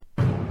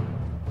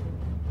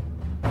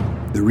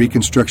The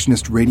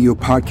Reconstructionist Radio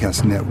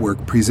Podcast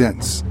Network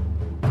presents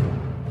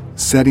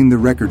Setting the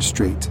Record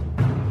Straight,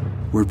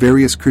 where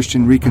various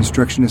Christian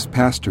Reconstructionist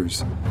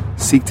pastors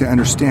seek to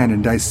understand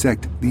and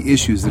dissect the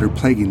issues that are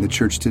plaguing the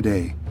church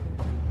today,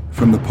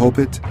 from the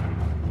pulpit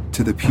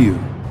to the pew.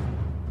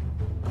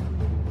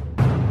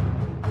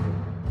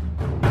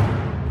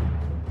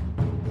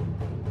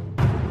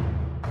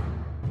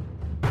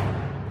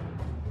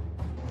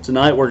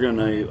 Tonight we're going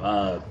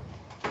to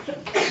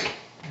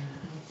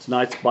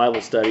tonight's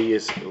Bible study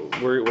is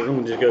we're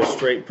going to go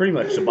straight pretty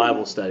much to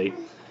Bible study.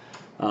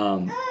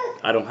 I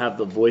don't have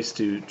the voice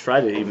to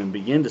try to even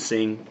begin to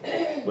sing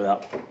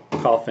without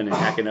coughing and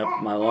hacking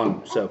up my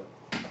lung.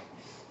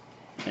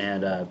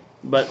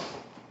 But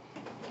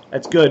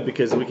that's good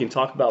because we can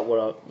talk about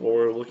what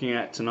we're looking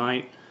at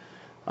tonight.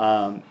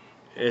 I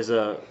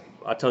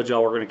told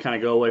y'all we're going to kind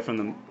of go away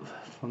from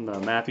the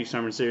Matthew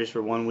sermon series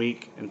for 1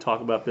 week and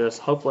talk about this.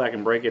 Hopefully I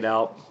can break it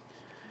out,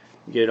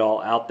 get it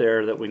all out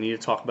there that we need to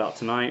talk about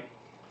tonight.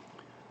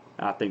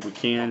 I think we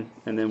can,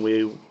 and then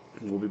we'll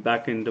be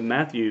back into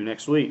Matthew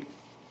next week.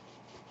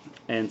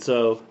 And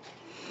so,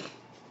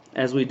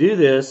 as we do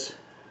this,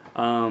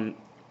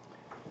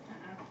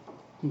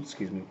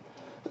 excuse me.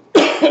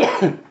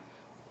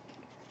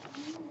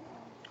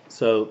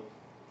 So,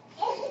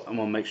 I'm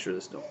going to make sure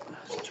this don't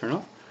turn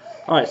off.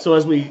 All right, so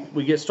as we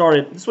get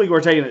started, this week we're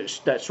taking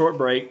that short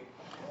break.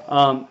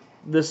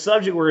 The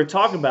subject we're going to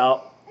talk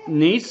about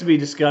needs to be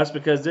discussed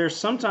because there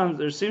seems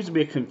to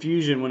be a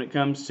confusion when it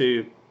comes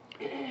to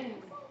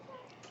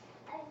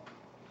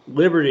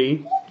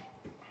liberty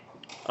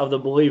of the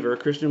believer,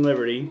 Christian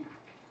liberty,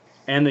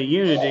 and the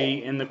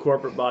unity in the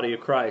corporate body of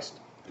Christ.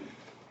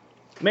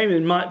 Maybe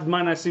it might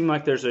not seem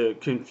like there's a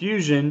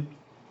confusion,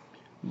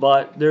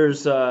 but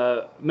there's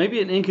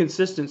maybe an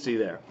inconsistency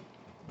there.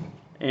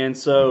 And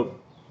so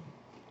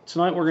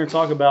tonight we're going to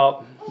talk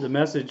about the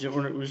message.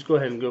 We'll just go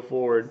ahead and go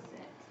forward.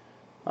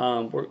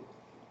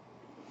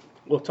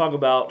 We'll talk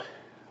about,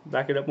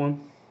 back it up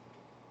one.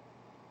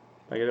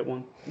 All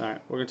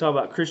right, we're going to talk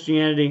about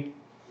Christianity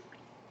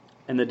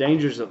and the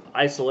dangers of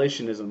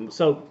isolationism.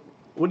 So,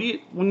 when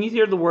you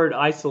hear the word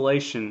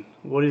isolation,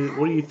 what do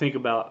you think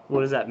about?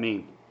 What does that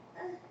mean?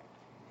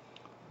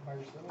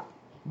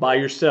 By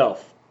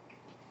yourself.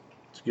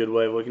 It's a good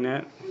way of looking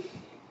at it.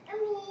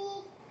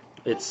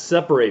 It's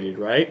separated,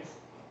 right?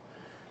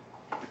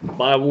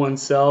 By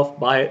oneself,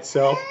 by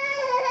itself.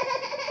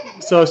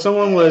 So if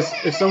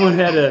someone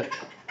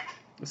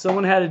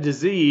had a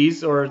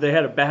disease or they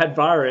had a bad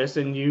virus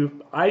and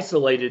you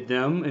isolated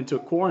them into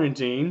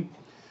quarantine,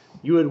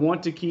 you would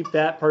want to keep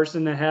that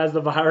person that has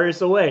the virus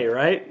away,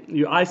 right?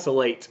 You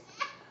isolate.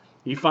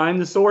 You find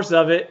the source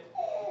of it,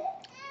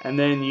 and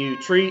then you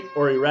treat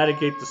or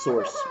eradicate the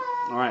source.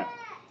 All right.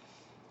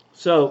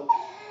 So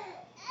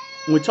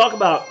when we talk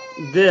about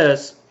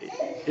this,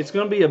 it's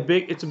going to be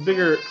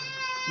bigger,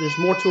 there's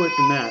more to it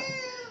than that.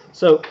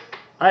 So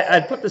I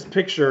put this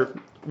picture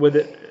with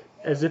it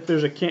as if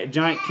there's a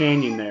giant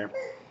canyon there,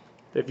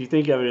 if you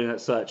think of it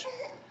as such.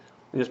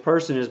 And this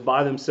person is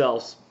by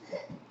themselves.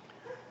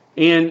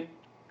 And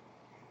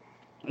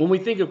when we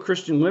think of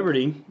Christian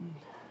liberty,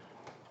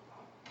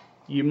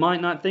 you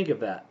might not think of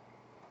that.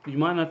 You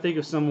might not think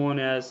of someone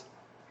as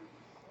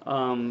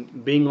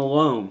being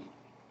alone.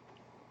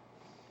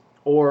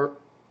 Or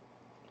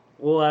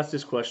we'll ask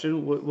this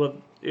question. Well,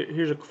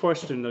 here's a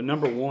question. The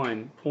number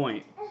one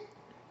point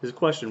is a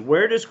question.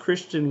 Where does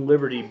Christian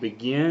liberty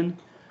begin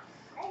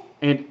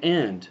and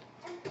end?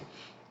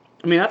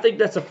 I mean, I think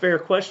that's a fair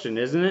question,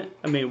 isn't it?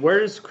 I mean, where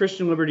does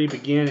Christian liberty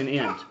begin and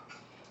end?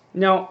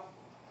 Now,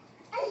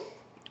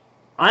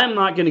 I am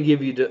not going to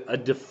give you a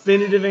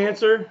definitive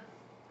answer,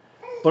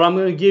 but I'm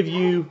going to give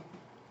you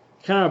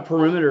kind of a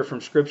perimeter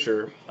from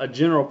Scripture, a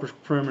general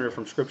perimeter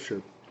from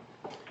Scripture.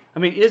 I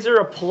mean, is there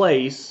a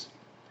place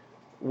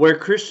where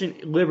Christian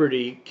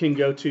liberty can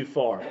go too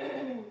far?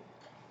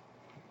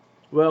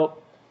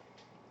 Well,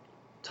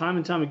 time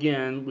and time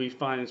again, we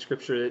find in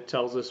Scripture that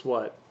tells us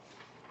what?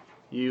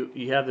 You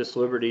have this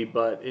liberty,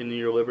 but in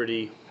your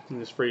liberty, in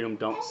this freedom,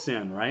 don't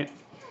sin, right?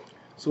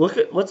 So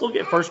let's look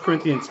at 1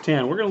 Corinthians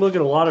 10. We're going to look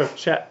at a lot of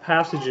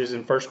passages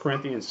in 1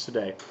 Corinthians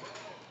today.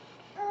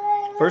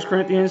 1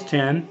 Corinthians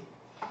 10,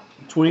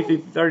 23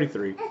 through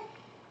 33.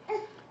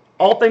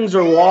 All things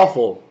are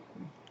lawful,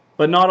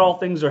 but not all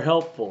things are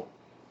helpful.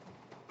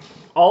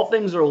 All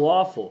things are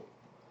lawful,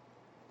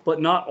 but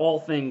not all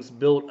things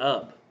build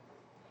up.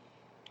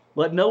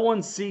 Let no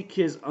one seek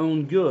his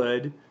own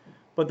good,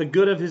 but the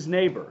good of his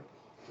neighbor.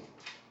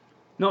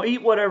 Now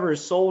eat whatever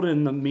is sold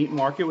in the meat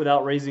market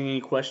without raising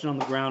any question on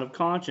the ground of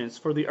conscience,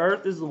 for the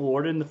earth is the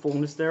Lord and the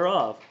fullness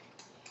thereof.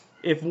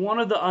 If one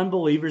of the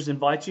unbelievers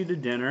invites you to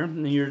dinner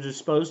and you're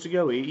disposed to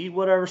go eat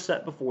whatever is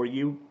set before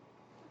you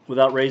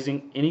without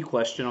raising any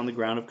question on the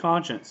ground of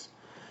conscience.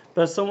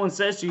 But if someone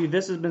says to you,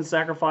 this has been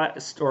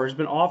sacrificed or has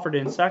been offered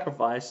in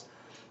sacrifice,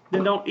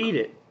 then don't eat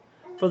it,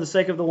 for the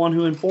sake of the one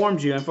who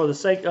informed you and for the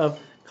sake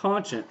of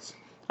conscience.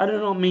 I do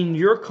not mean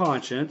your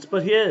conscience,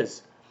 but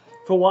his.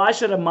 For why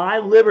should my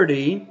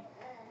liberty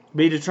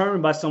be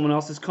determined by someone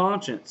else's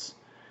conscience?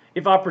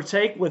 If I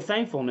partake with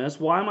thankfulness,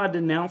 why am I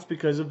denounced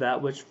because of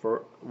that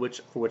for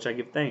which I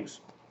give thanks?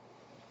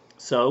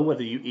 So,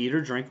 whether you eat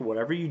or drink or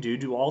whatever you do,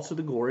 do all to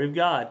the glory of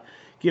God.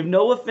 Give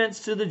no offense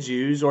to the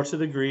Jews or to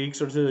the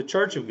Greeks or to the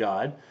church of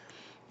God,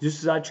 just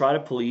as I try to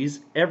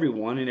please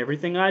everyone in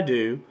everything I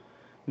do,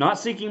 not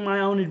seeking my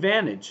own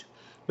advantage,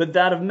 but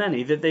that of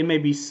many, that they may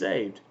be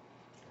saved.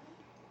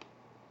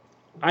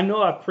 I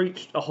know I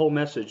preached a whole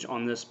message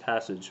on this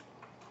passage,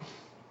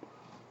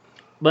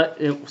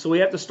 but so we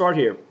have to start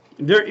here.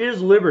 There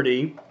is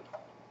liberty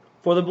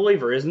for the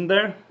believer, isn't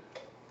there?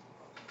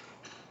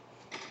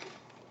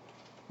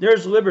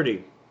 There's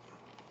liberty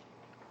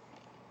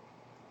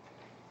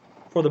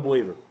for the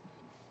believer.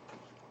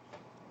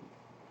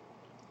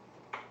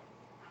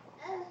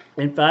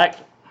 In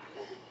fact,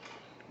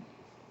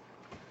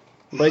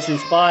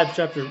 Galatians 5,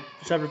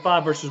 chapter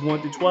 5, verses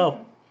 1 through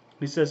 12,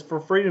 he says, "For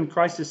freedom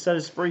Christ has set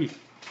us free.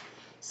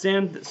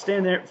 Stand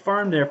there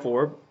firm,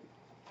 therefore,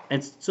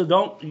 and so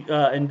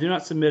do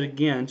not submit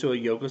again to a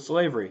yoke of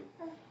slavery."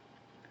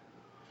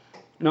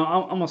 Now,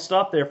 I'm going to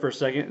stop there for a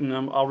second,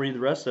 and I'll read the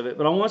rest of it.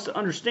 But I want us to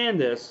understand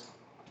this.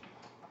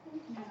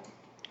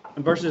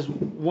 In verses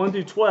 1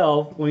 through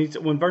 12,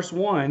 when verse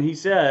 1, he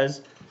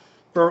says,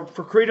 For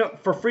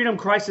freedom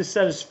Christ has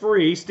set us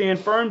free. Stand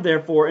firm,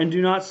 therefore, and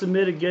do not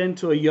submit again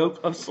to a yoke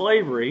of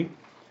slavery.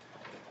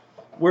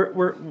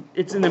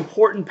 It's an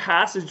important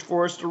passage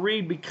for us to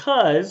read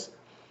because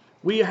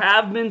we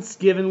have been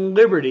given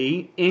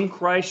liberty in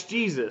Christ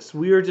Jesus.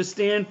 We are to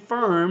stand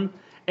firm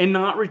and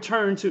not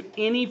return to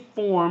any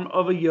form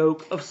of a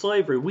yoke of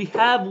slavery. We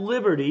have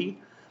liberty,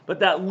 but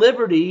that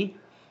liberty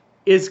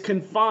is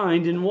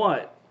confined in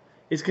what?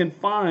 It's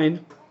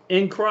confined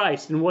in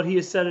Christ and what He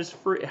has set us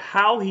free,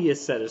 how He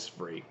has set us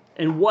free,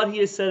 and what He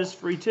has set us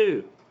free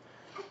to.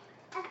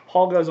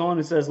 Paul goes on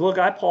and says, "Look,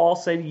 I, Paul,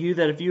 say to you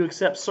that if you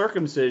accept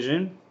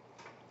circumcision,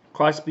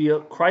 Christ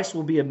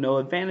will be of no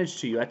advantage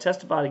to you. I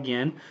testify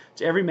again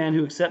to every man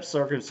who accepts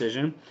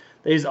circumcision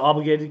that he is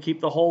obligated to keep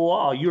the whole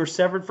law. You are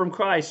severed from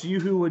Christ, you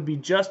who would be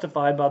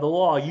justified by the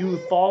law, you who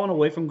have fallen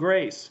away from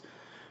grace.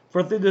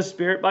 For through the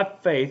Spirit by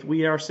faith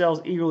we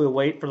ourselves eagerly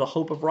wait for the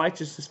hope of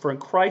righteousness. For in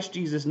Christ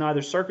Jesus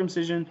neither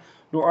circumcision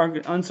nor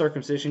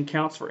uncircumcision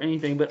counts for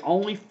anything, but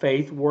only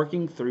faith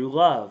working through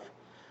love."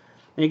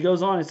 And he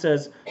goes on and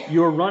says,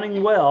 "You are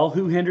running well.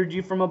 Who hindered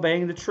you from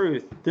obeying the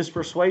truth? This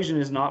persuasion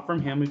is not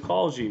from him who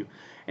calls you."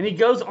 And he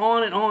goes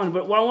on,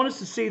 but what I want us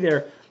to see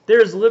there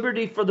is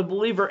liberty for the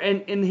believer.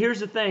 And here's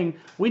the thing.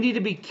 We need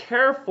to be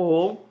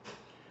careful,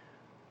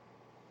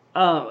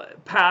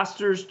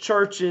 pastors,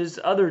 churches,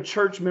 other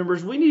church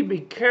members, we need to be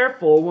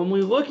careful when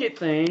we look at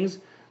things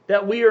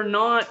that we are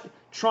not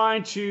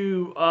trying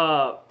to,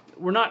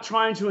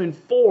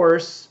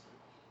 enforce,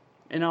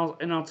 and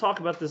I'll talk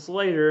about this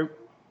later,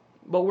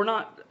 but we're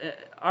not,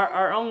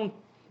 our own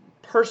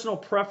personal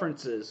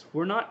preferences.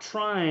 We're not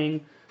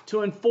trying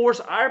to enforce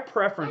our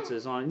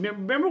preferences on.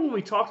 Remember when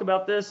we talked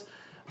about this?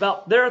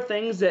 About there are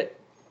things that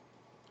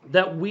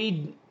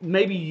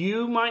maybe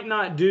you might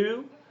not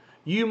do,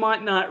 you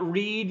might not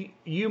read,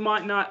 you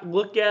might not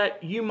look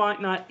at, you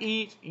might not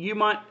eat,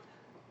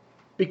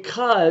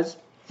 because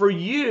for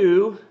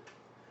you,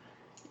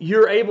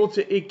 you're able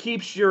to, it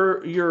keeps your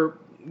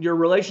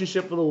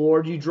relationship with the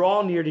Lord, you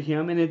draw near to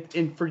Him,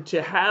 and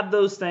to have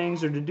those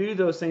things or to do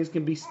those things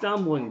can be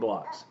stumbling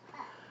blocks.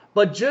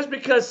 But just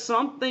because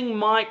something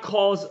might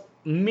cause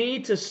me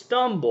to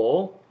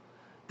stumble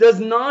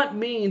does not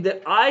mean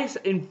that I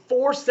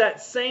enforce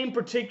that same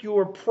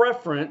particular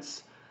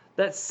preference,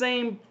 that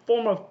same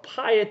form of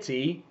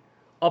piety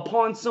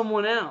upon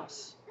someone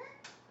else.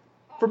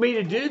 For me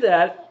to do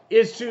that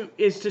is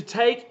to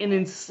take and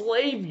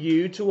enslave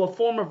you to a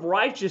form of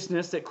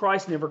righteousness that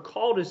Christ never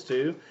called us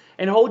to,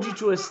 and hold you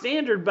to a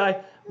standard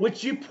by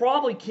which you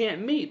probably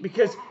can't meet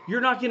because you're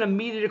not going to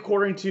meet it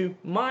according to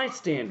my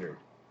standard.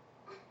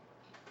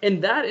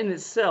 And that in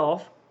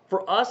itself,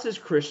 for us as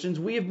Christians,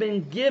 we have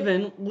been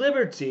given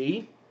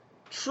liberty,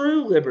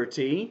 true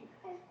liberty,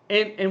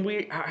 and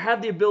we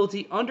have the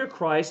ability under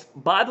Christ,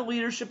 by the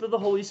leadership of the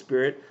Holy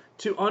Spirit,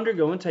 to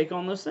undergo and take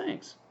on those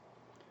things.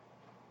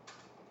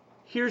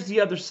 Here's the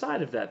other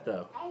side of that,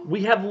 though.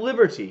 We have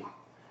liberty.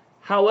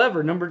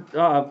 However,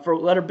 for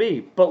letter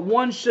B, but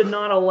one should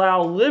not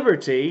allow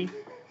liberty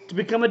to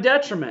become a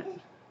detriment.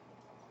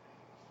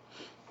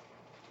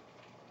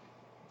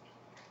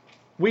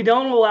 We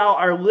don't allow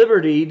our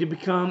liberty to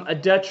become a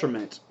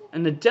detriment.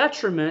 And the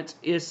detriment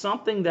is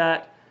something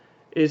that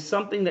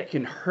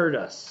can hurt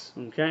us,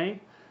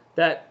 okay?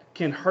 That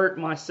can hurt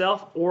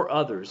myself or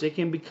others. It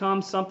can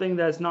become something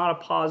that's not a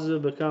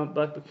positive,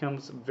 but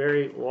becomes a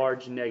very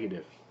large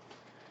negative.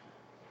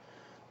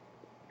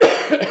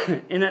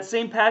 In that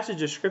same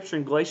passage of Scripture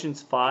in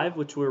Galatians 5,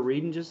 which we were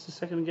reading just a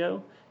second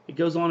ago, it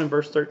goes on in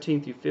verse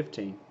 13 through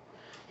 15.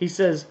 He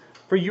says,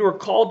 "For you are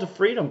called to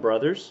freedom,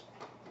 brothers.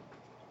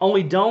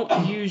 Only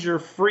don't use your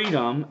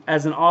freedom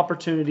as an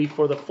opportunity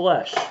for the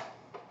flesh,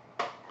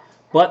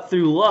 but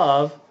through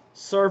love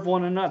serve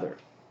one another.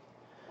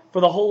 For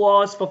the whole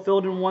law is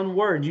fulfilled in one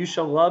word, you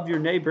shall love your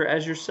neighbor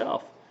as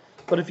yourself.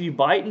 But if you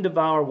bite and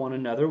devour one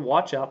another,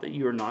 watch out that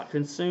you are not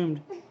consumed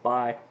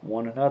by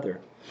one another.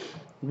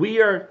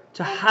 We are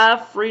to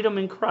have freedom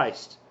in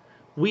Christ.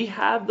 We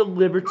have the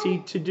liberty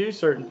to do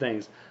certain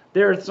things.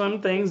 There are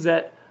some things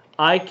that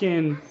I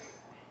can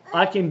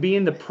be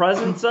in the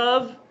presence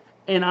of,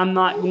 and I'm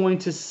not going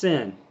to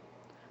sin.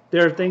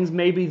 There are things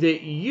maybe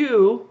that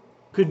you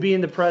could be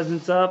in the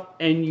presence of,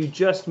 and you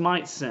just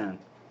might sin.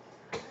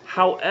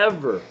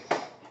 However,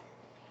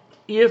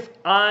 if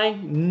I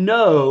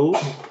know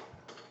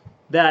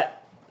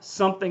that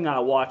something I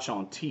watch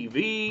on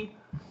TV,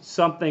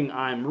 something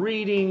I'm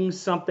reading,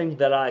 something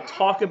that I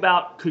talk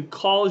about could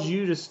cause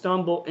you to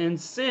stumble in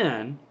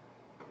sin,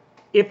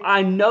 if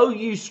I know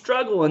you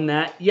struggle in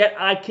that, yet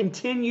I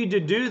continue to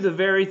do the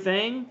very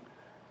thing,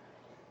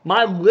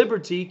 my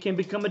liberty can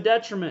become a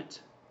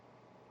detriment.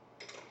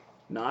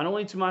 Not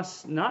only to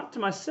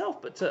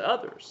myself, but to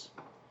others.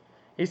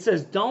 He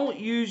says, don't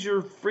use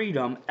your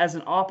freedom as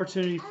an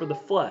opportunity for the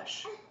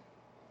flesh.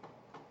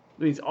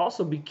 It means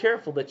also be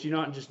careful that you're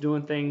not just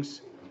doing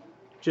things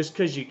just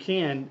because you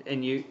can,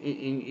 and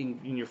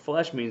in your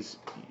flesh means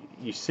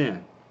you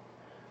sin.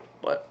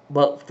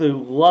 But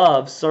through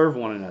love, serve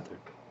one another.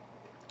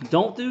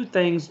 Don't do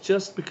things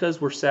just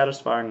because we're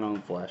satisfying our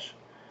own flesh.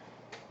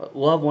 But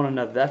love one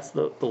another. That's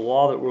the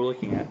law that we're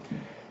looking at.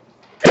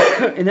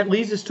 And that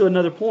leads us to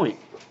another point.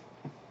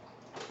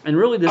 And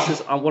really this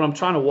is what I'm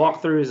trying to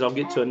walk through is I'll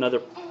get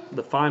to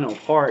the final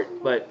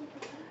part. But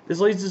this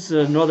leads us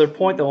to another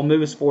point that will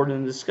move us forward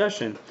in the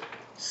discussion.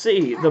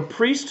 See, the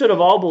priesthood of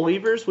all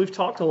believers, we've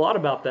talked a lot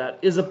about that,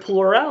 is a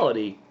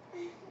plurality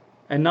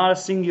and not a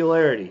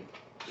singularity.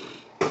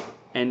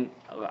 And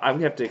I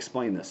have to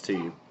explain this to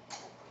you.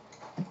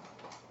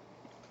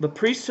 The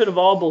priesthood of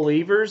all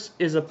believers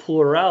is a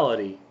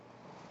plurality,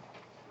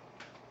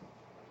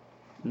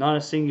 not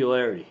a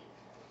singularity.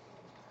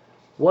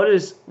 What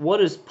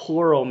does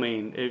plural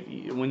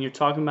mean? When you're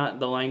talking about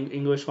the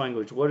English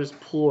language, what does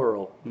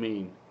plural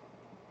mean?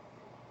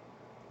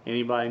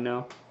 Anybody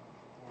know?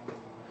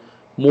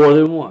 More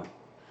than one.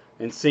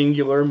 And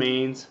singular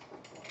means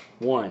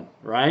one,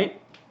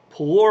 right?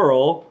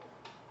 Plural,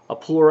 a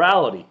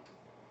plurality.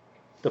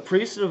 The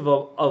priesthood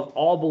of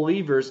all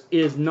believers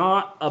is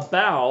not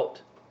about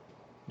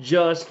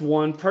just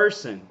one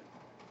person.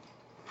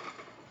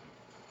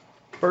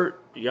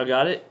 Y'all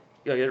got it?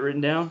 Y'all get it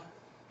written down?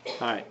 All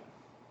right.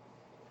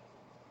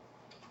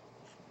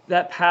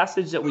 That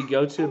passage that we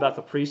go to about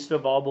the priesthood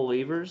of all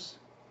believers,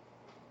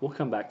 we'll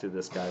come back to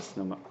this, guys.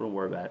 Don't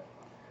worry about it.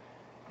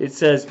 It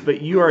says,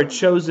 but you are a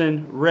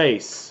chosen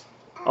race,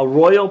 a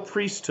royal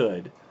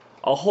priesthood,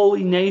 a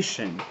holy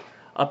nation,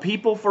 a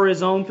people for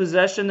his own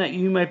possession, that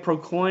you may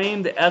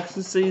proclaim the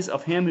excellencies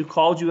of him who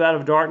called you out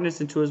of darkness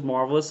into his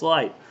marvelous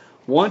light.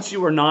 Once you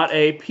were not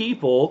a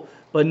people,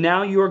 but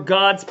now you are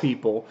God's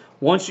people.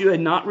 Once you had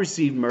not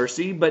received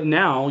mercy, but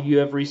now you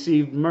have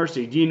received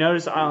mercy. Do you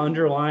notice I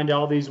underlined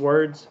all these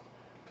words?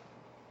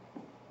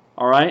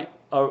 All right?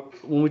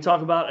 When we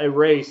talk about a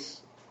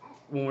race,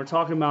 when we're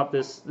talking about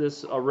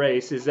this a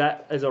race, is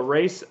a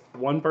race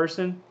one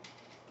person?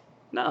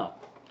 No.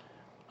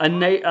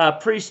 A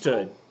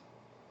priesthood.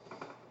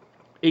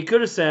 It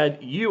could have said,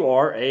 you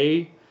are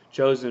a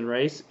chosen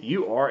race,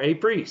 you are a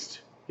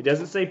priest. It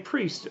doesn't say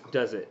priest,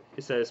 does it?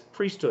 It says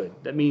priesthood.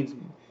 That means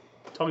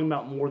talking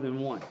about more than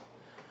one.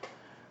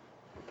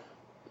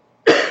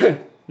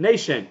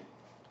 Nation.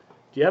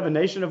 Do you have a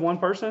nation of one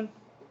person?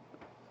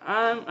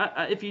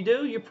 If you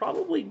do, you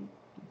probably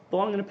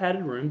belong in a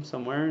padded room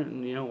somewhere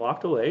and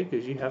locked away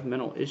because you have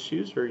mental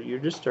issues or you're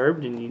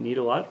disturbed and you need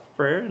a lot of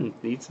prayer and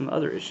need some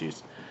other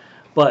issues.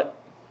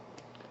 But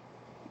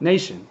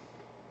nation,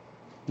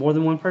 more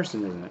than one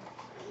person, isn't it?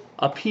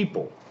 A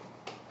people.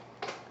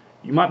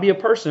 You might be a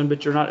person,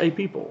 but you're not a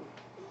people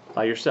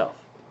by yourself,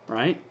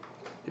 right?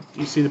 If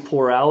you see the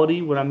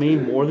plurality, what I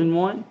mean, more than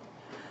one?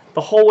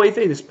 The whole way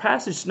through, this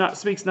passage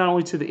speaks not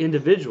only to the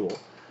individual.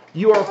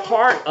 You are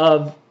part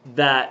of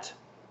that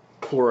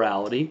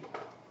plurality,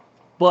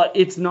 but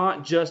it's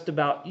not just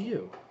about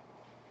you.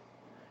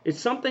 It's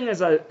something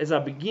as I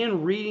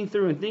begin reading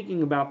through and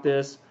thinking about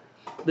this,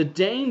 the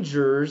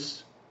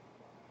dangers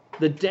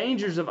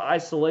of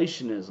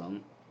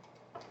isolationism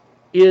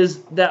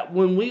is that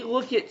when we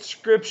look at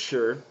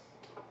Scripture,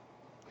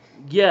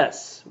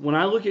 yes, when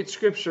I look at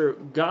Scripture,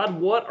 God,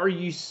 what are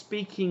you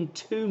speaking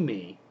to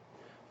me?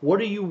 What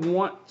do you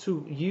want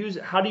to use?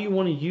 How do you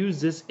want to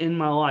use this in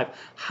my life?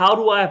 How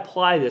do I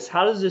apply this?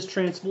 How does this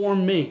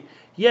transform me?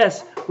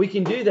 Yes, we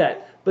can do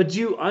that. But do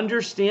you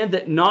understand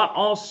that not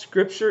all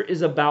Scripture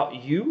is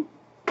about you?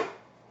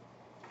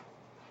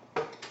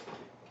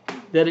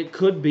 That it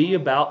could be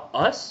about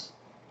us?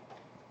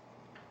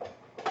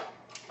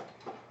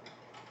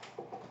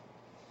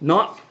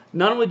 Not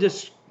only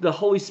does the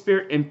Holy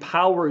Spirit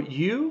empower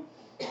you,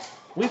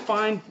 we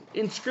find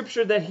in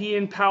Scripture that He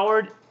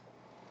empowered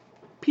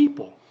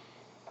people,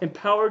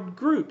 empowered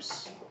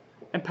groups,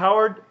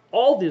 empowered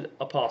all the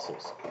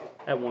apostles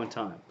at one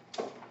time.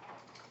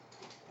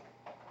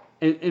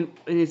 And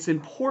it's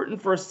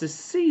important for us to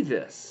see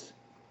this.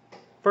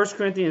 1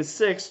 Corinthians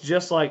 6,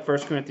 just like 1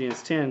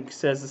 Corinthians 10,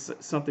 says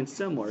something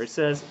similar. It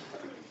says,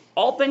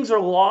 all things are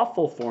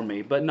lawful for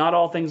me, but not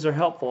all things are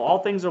helpful. All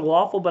things are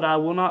lawful, but I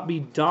will not be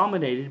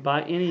dominated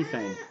by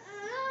anything.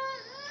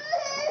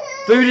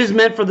 Food is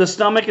meant for the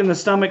stomach and the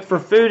stomach for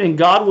food, and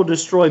God will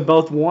destroy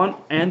both one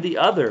and the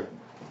other.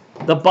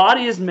 The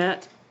body is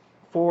not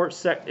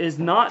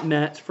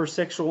meant for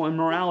sexual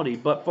immorality,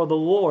 but for the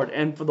Lord,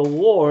 and for the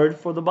Lord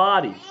for the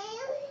body.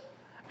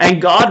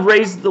 And God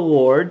raised the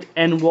Lord,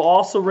 and will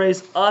also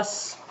raise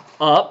us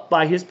up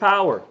by His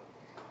power.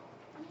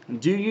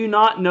 Do you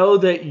not know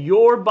that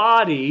your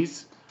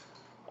bodies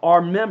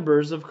are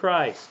members of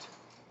Christ?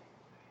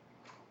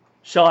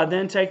 Shall I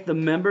then take the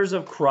members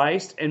of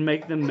Christ and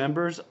make them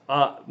members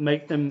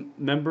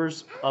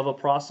of a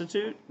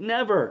prostitute?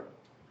 Never.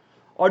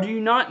 Or do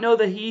you not know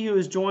that he who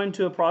is joined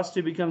to a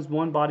prostitute becomes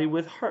one body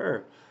with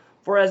her?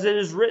 For as it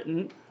is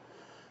written,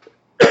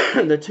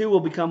 the two will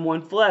become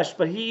one flesh.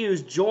 But he who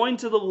is joined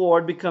to the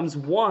Lord becomes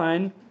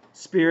one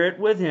spirit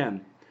with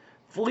Him.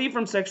 Flee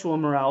from sexual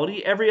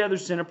immorality. Every other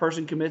sin a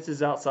person commits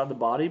is outside the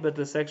body, but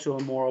the sexual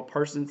immoral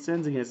person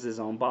sins against his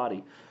own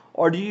body.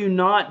 Or do you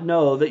not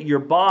know that your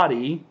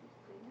body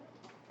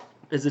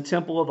is a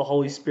temple of the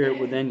Holy Spirit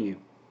within you,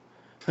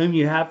 whom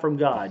you have from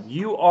God?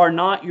 You are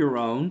not your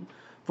own,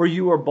 for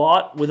you are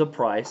bought with a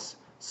price.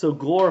 So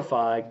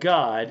glorify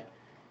God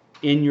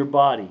in your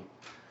body.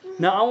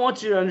 Now I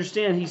want you to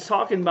understand, he's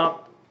talking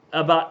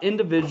about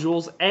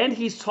individuals, and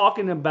he's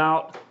talking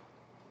about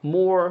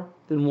more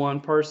than one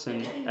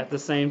person at the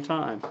same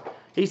time.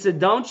 He said,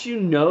 don't you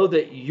know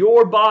that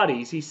your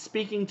bodies, he's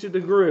speaking to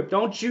the group,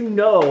 don't you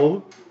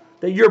know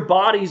that your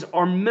bodies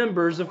are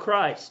members of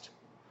Christ?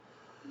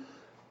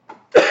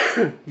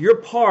 You're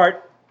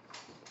part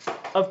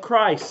of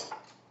Christ.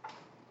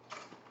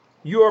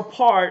 You are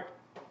part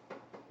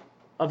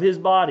of His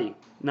body.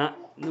 We're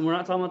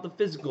not talking about the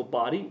physical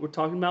body. We're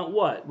talking about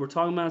what? We're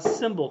talking about a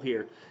symbol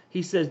here.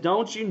 He says,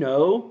 don't you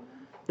know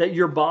that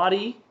your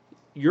body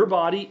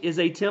is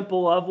a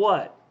temple of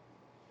what?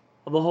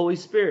 Of the Holy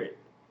Spirit.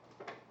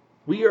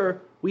 We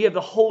have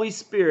the Holy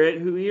Spirit,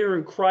 who here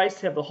in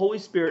Christ have the Holy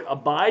Spirit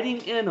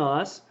abiding in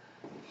us,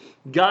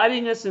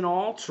 guiding us in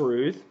all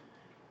truth,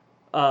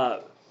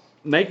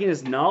 making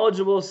us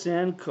knowledgeable of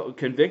sin,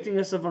 convicting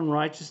us of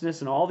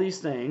unrighteousness, and all these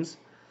things.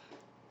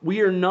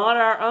 We are not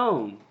our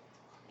own.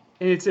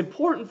 And it's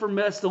important for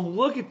us to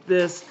look at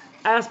this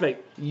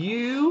aspect.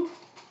 You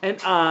and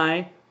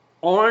I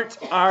aren't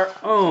our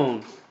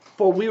own,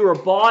 for we were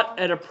bought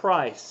at a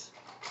price.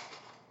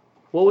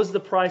 What was the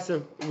price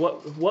of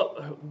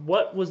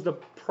what was the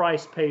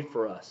price paid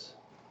for us?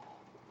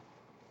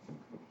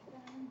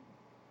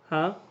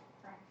 Huh?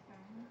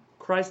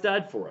 Christ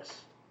died for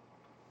us.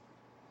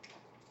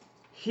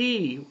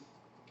 He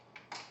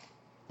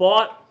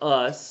bought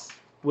us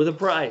with a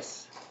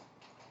price,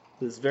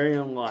 with His very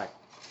own life.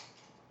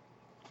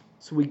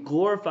 So we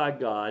glorify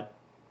God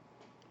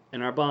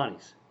in our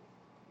bodies.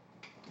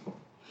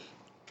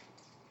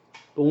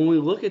 But when we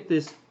look at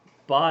this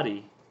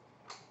body,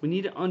 we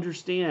need to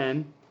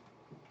understand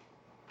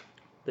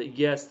that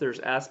yes, there's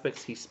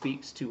aspects He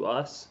speaks to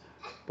us,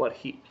 but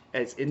He,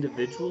 as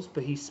individuals,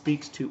 but He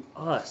speaks to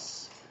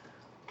us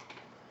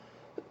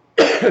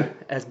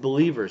as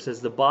believers, as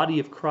the body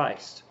of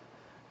Christ.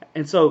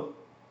 And so,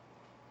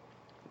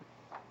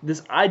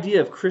 this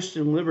idea of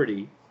Christian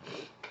liberty,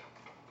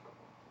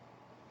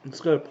 let's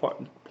go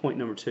to point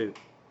number 2.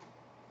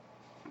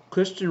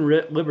 Christian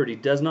liberty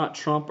does not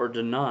trump or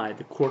deny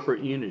the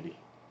corporate unity.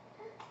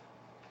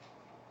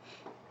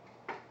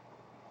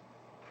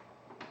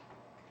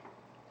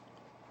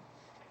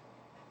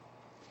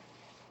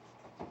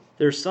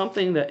 There's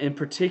something that in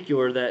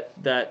particular that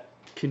I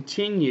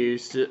continue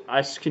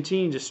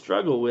to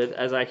struggle with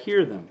as I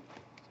hear them,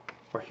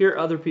 or hear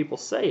other people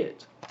say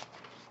it,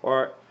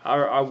 or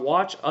I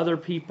watch other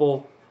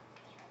people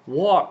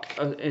walk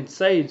and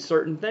say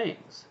certain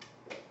things.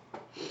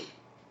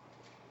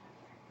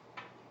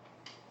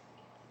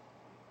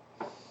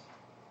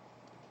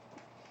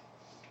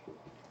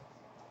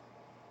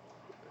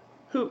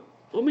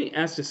 Let me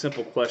ask a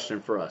simple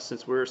question for us,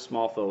 since we're a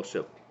small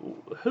fellowship.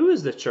 Who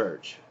is the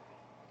church?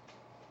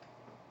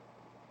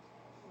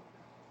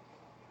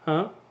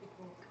 Huh?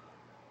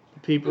 The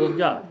people of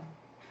God,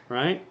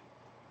 right?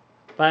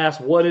 If I ask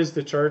what is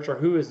the church or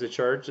who is the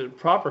church, the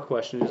proper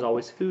question is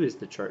always who is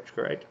the church,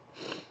 correct?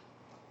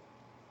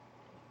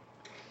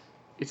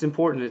 It's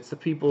important. It's the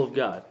people of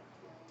God.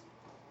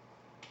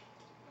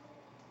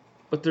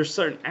 But there's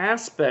certain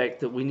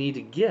aspect that we need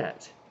to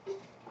get.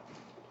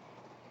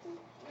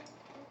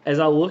 As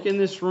I look in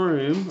this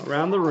room,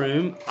 around the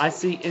room, I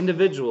see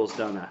individuals,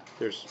 don't I?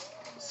 There's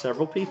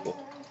several people.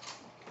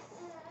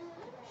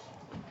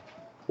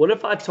 What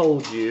if I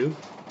told you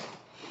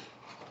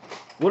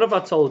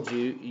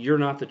you're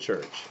not the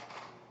church?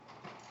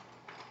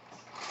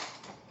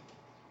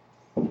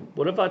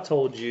 What if I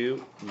told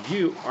you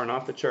you are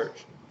not the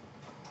church?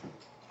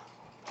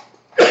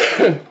 You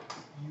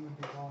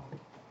would be wrong.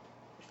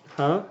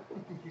 Huh?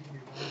 You'd be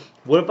wrong.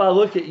 What if I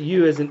look at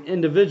you as an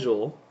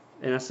individual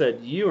and I said,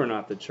 you are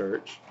not the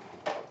church?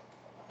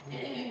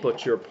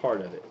 but you're a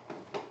part of it.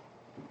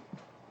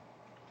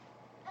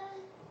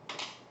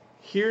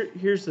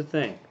 Here's the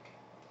thing.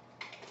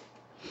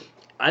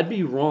 I'd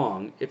be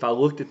wrong if I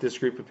looked at this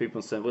group of people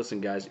and said,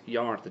 listen, guys,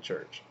 y'all aren't the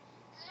church.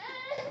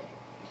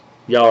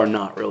 Y'all are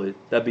not really.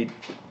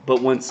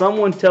 But when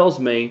someone tells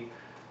me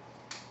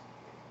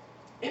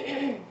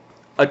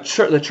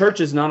the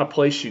church is not a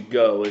place you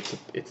go,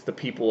 it's the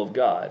people of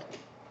God.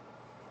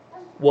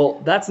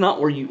 Well, that's not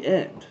where you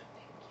end.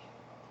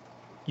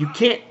 You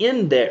can't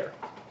end there.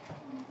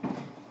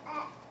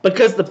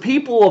 Because the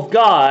people of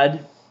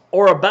God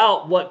are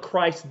about what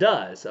Christ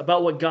does,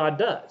 about what God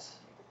does.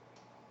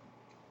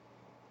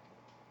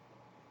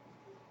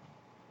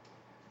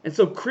 And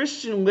so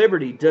Christian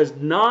liberty does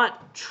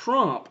not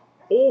trump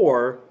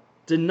or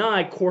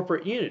deny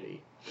corporate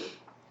unity.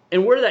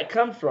 And where that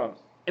comes from,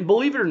 and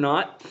believe it or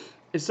not,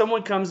 if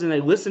someone comes and they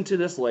listen to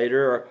this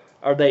later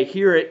or they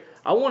hear it,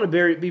 I want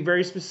to be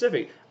very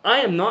specific. I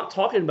am not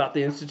talking about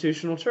the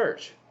institutional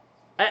church.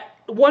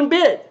 One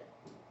bit.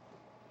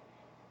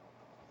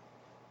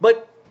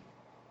 But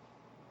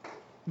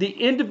the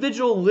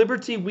individual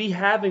liberty we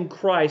have in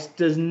Christ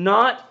does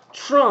not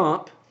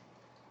trump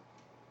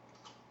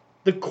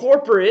the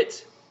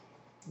corporate,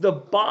 the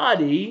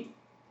body,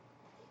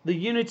 the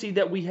unity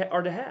that we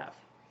are to have.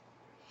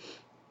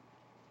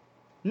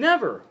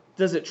 Never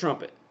does it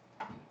trump it.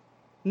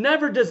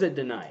 Never does it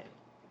deny it.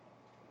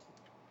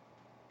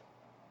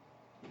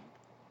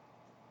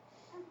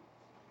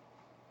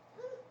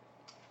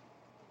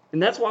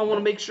 And that's why I want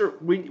to make sure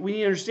we need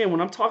to understand when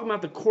I'm talking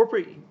about the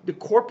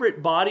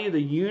corporate body, the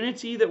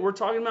unity that we're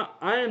talking about,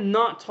 I am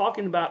not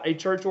talking about a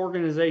church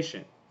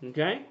organization.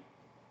 Okay?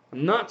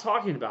 I'm not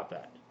talking about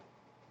that.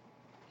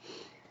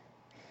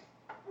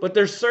 But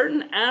there's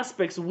certain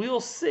aspects we'll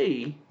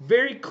see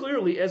very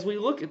clearly as we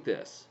look at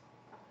this.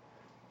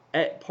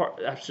 I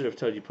should have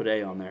told you to put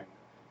A on there.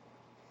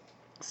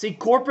 See,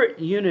 corporate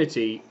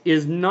unity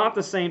is not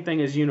the same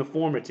thing as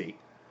uniformity.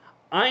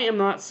 I am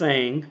not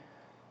saying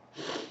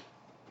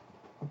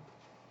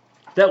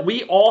that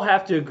we all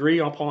have to agree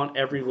upon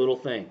every little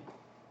thing.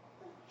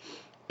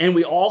 And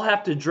we all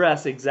have to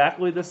dress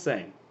exactly the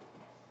same.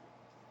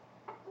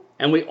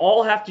 And we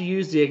all have to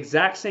use the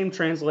exact same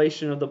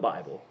translation of the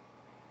Bible.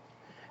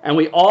 And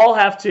we all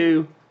have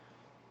to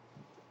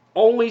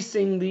only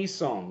sing these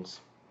songs.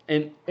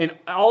 And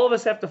all of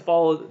us have to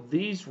follow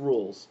these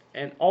rules.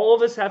 And all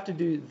of us have to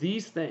do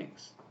these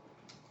things.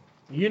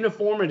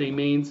 Uniformity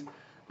means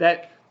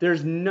that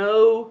there's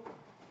no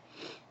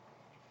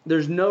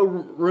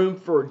room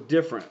for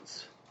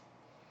difference.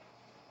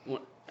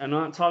 I'm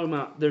not talking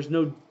about there's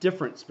no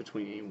difference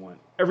between anyone.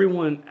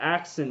 Everyone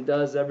acts and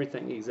does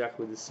everything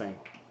exactly the same.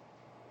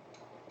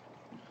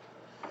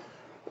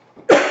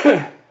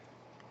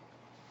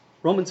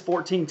 Romans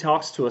 14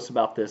 talks to us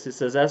about this. It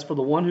says, as for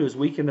the one who is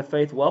weak in the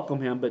faith,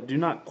 welcome him, but do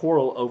not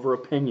quarrel over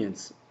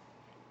opinions.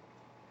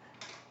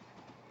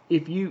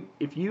 If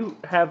you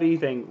have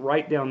anything,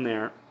 write down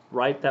there,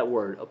 write that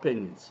word,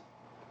 opinions.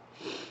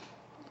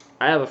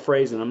 I have a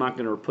phrase, and I'm not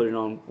going to put it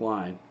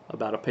online,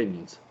 about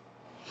opinions.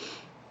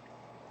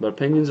 But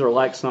opinions are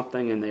like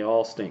something, and they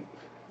all stink.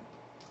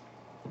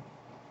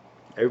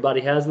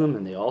 Everybody has them,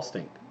 and they all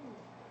stink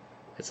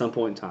at some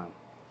point in time.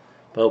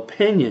 But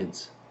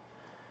opinions.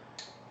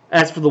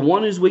 As for the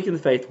one who's weak in the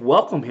faith,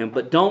 welcome him,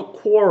 but don't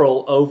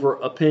quarrel over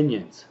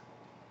opinions.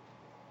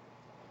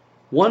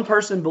 One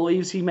person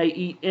believes he may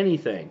eat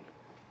anything,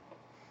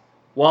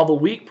 while the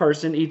weak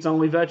person eats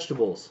only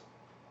vegetables.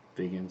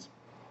 Vegans.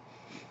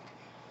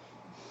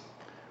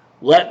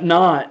 Let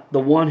not the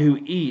one who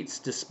eats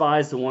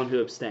despise the one who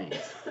abstains.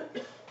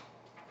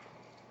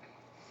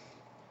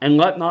 And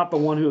let not the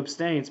one who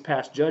abstains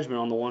pass judgment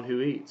on the one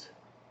who eats.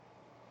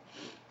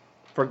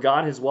 For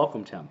God has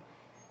welcomed him.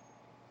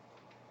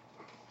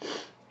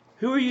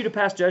 Who are you to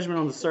pass judgment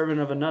on the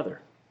servant of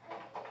another?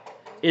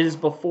 It is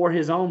before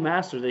his own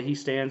master that he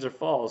stands or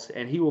falls,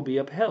 and he will be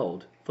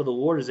upheld, for the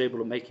Lord is able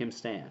to make him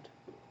stand.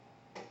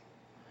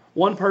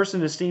 One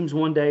person esteems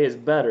one day as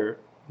better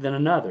than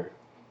another,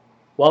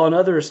 while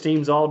another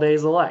esteems all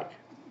days alike.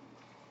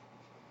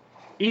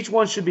 Each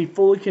one should be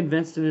fully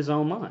convinced in his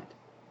own mind.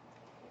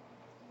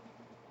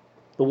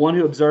 The one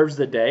who observes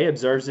the day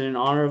observes it in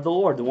honor of the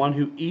Lord. The one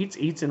who eats,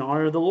 eats in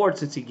honor of the Lord,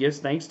 since he gives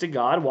thanks to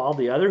God, while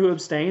the other who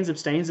abstains,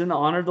 abstains in the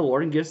honor of the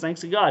Lord and gives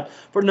thanks to God.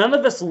 For none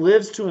of us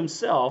lives to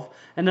himself,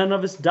 and none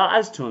of us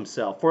dies to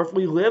himself. For if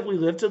we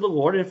live to the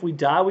Lord, and if we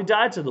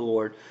die to the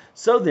Lord.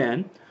 So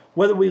then,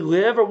 whether we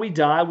live or we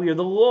die, we are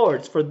the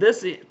Lord's. For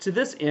to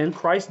this end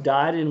Christ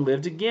died and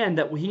lived again,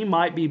 that he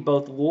might be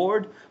both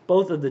Lord,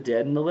 both of the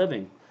dead and the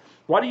living.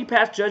 Why do you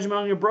pass judgment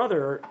on your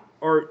brother?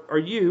 Or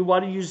you, why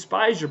do you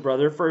despise your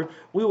brother? For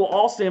we will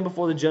all stand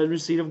before the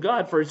judgment seat of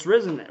God. For it's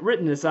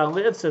written, as I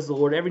live, says the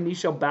Lord, every knee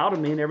shall bow to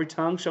me, and every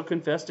tongue shall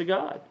confess to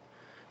God.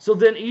 So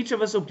then each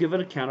of us will give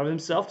an account of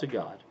himself to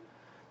God.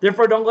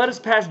 Therefore don't let us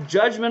pass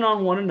judgment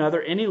on one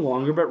another any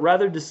longer, but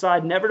rather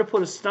decide never to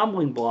put a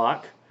stumbling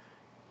block.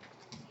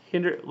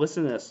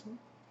 Listen to this.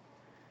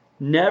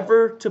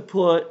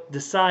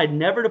 Decide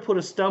never to put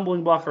a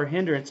stumbling block or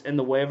hindrance in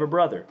the way of a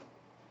brother.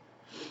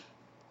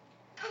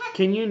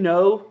 Can you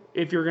know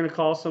if you're going to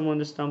cause someone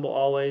to stumble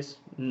always?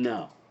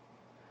 No.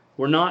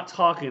 We're not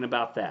talking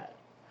about that.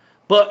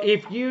 But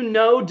if you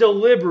know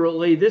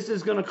deliberately this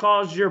is going to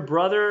cause your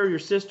brother or your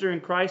sister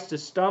in Christ to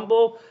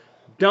stumble,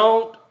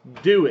 don't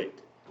do it.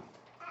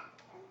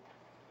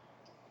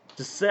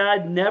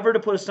 Decide never to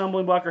put a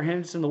stumbling block or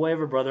hindrance in the way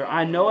of a brother.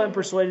 I know and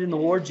persuaded in the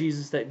Lord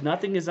Jesus that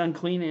nothing is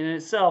unclean in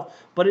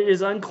itself, but it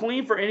is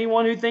unclean for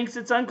anyone who thinks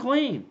it's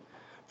unclean.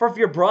 For if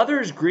your brother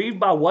is grieved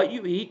by what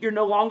you eat, you're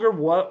no longer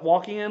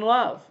walking in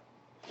love.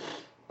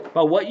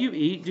 By what you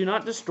eat, do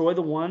not destroy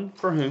the one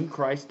for whom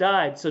Christ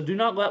died. So do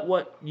not let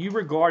what you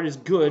regard as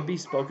good be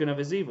spoken of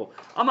as evil.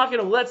 I'm not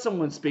going to let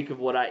someone speak of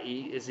what I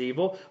eat as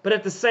evil, but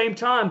at the same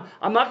time,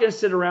 I'm not going to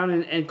sit around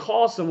and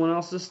cause someone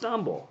else to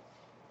stumble.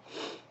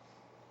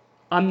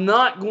 I'm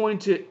not going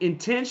to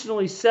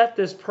intentionally set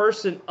this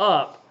person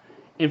up.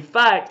 In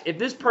fact, if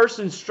this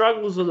person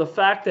struggles with the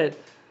fact that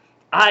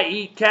I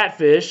eat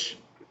catfish,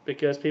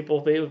 because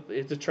people think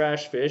it's a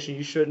trash fish and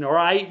you shouldn't, or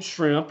I eat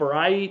shrimp, or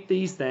I eat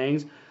these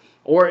things,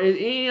 or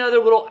any other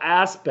little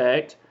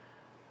aspect,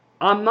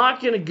 I'm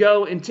not going to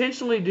go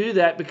intentionally do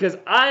that because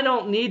I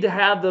don't need to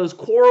have those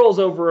quarrels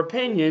over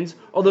opinions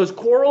or those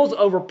quarrels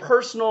over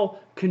personal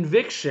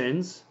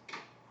convictions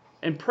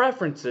and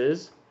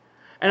preferences.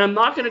 And I'm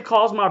not going to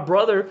cause my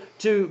brother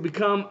to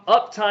become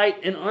uptight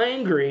and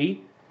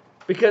angry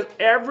because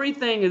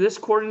everything in this,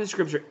 according to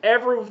Scripture,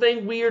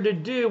 everything we are to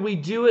do, we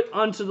do it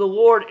unto the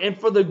Lord and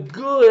for the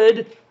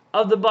good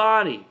of the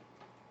body.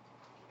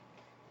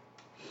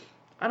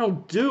 I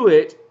don't do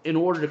it in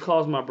order to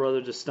cause my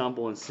brother to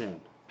stumble and sin.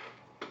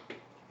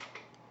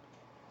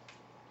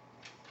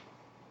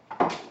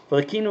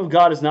 For the kingdom of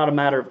God is not a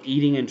matter of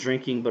eating and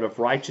drinking, but of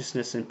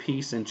righteousness and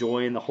peace and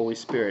joy in the Holy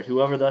Spirit.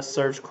 Whoever thus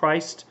serves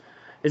Christ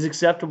is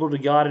acceptable to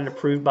God and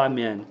approved by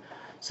men.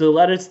 So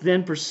let us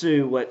then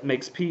pursue what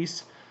makes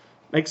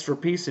for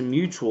peace and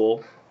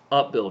mutual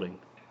upbuilding.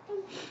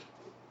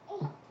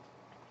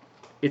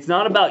 It's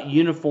not about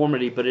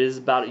uniformity, but it is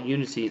about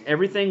unity. And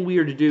everything we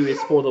are to do is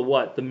for the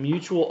what? The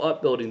mutual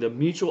upbuilding, the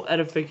mutual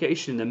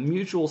edification, the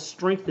mutual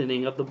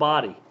strengthening of the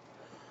body.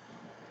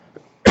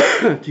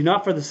 Do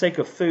not for the sake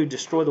of food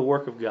destroy the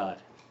work of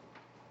God.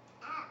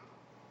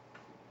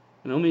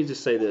 And let me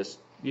just say this.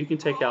 You can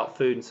take out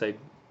food and say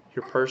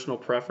your personal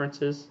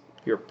preferences,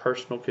 your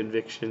personal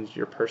convictions,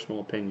 your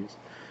personal opinions.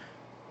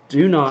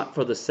 Do not,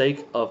 for the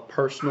sake of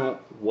personal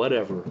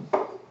whatever,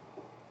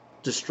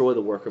 destroy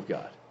the work of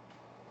God.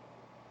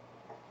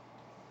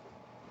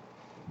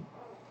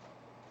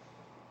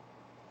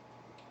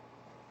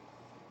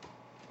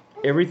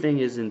 Everything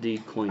is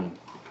indeed clean.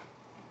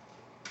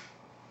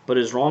 But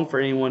it is wrong for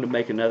anyone to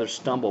make another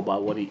stumble by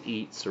what he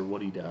eats or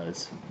what he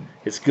does.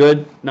 It's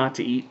good not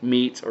to eat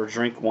meat or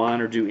drink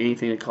wine or do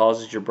anything that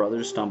causes your brother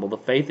to stumble. The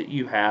faith that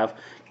you have,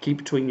 keep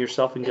between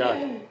yourself and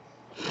God.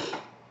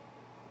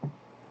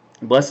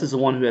 Blessed is the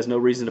one who has no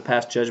reason to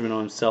pass judgment on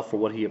himself for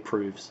what he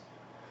approves.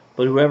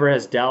 But whoever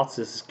has doubts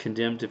is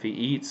condemned if he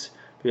eats,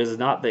 because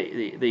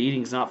the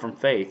eating is not from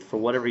faith. For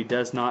what he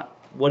does not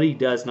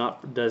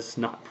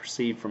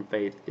proceed from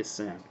faith is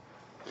sin.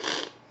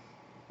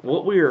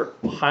 What we are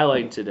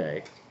highlighting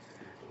today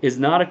is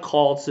not a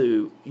call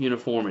to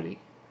uniformity.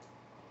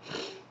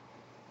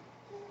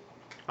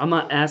 I'm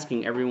not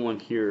asking everyone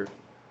here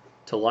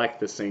to like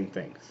the same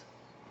things,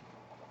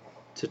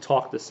 to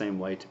talk the same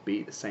way, to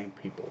be the same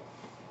people.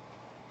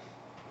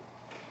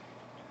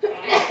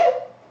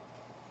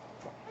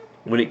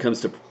 When it comes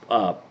to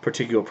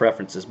particular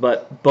preferences,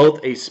 but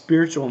both a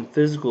spiritual and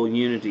physical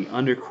unity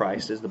under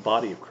Christ as the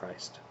body of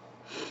Christ.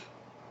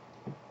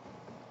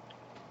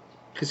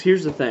 Because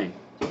here's the thing.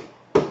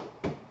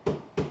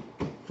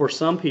 For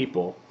some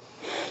people,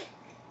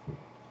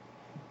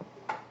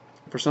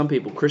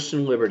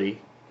 Christian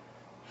liberty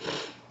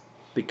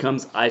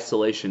becomes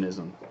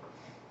isolationism.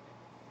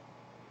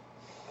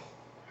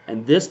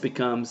 And this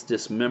becomes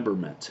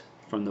dismemberment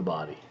from the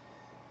body.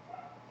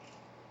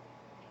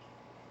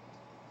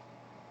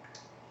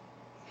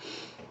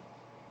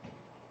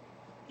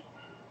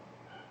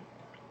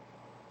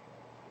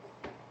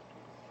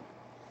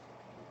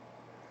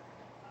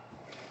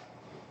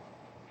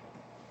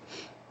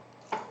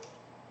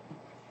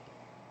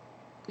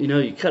 You know,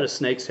 you cut a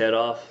snake's head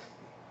off,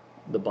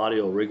 the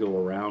body will wriggle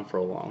around for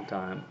a long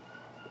time,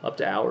 up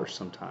to hours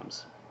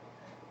sometimes.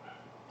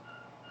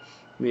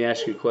 Let me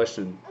ask you a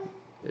question.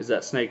 Is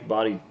that snake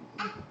body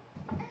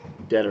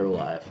dead or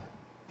alive?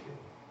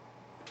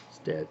 It's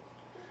dead.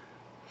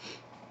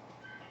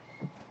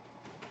 I'm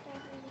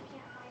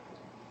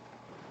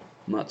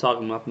not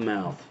talking about the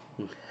mouth.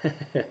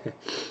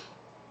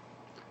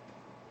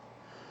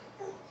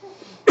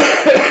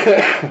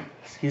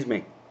 Excuse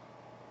me.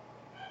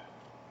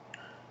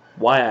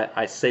 Why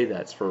I say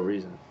that's for a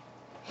reason.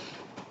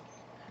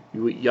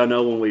 Y'all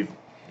know I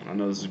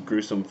know this is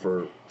gruesome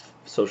for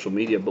social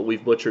media, but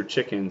we've butchered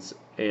chickens,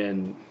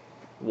 and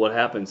what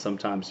happens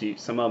sometimes,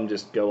 some of them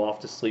just go off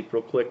to sleep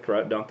real quick,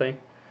 right, don't they?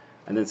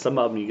 And then some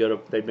of them,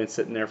 they've been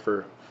sitting there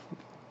for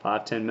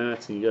 5-10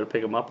 minutes, and you go to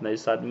pick them up, and they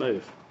decide to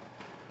move.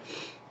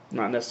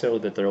 Not necessarily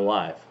that they're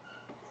alive,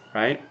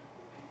 right?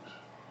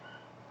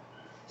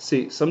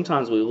 See,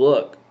 sometimes we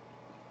look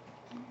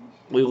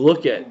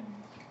at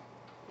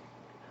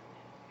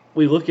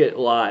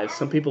lives.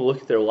 Some people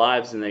look at their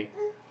lives and they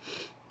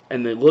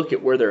look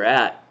at where they're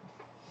at,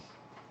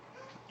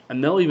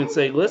 and they'll even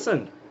say,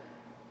 "Listen,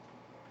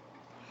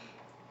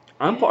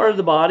 I'm part of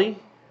the body.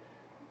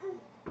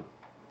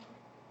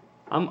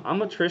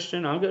 I'm a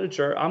Christian. I go to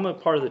church. I'm a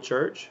part of the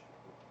church,"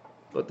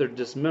 but they're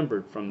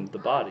dismembered from the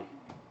body.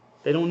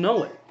 They don't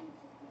know it.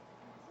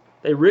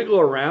 They wriggle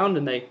around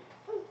and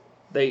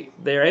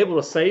they're able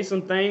to say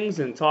some things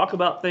and talk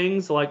about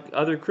things like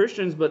other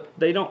Christians, but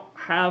they're not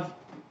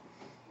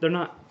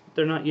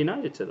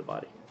united to the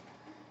body.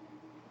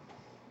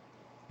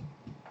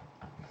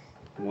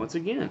 Once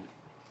again,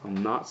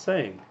 I'm not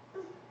saying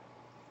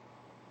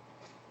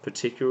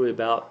particularly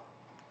about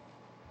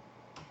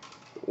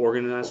the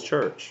organized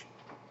church.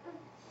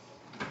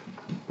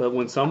 But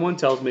when someone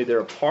tells me they're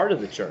a part of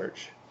the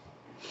church,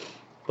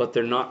 but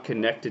they're not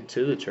connected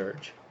to the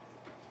church,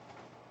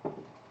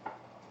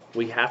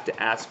 we have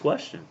to ask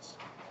questions.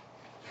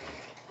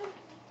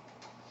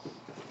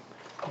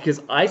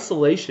 Because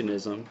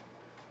isolationism,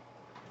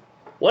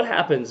 what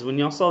happens when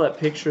y'all saw that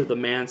picture of the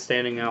man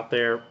standing out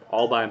there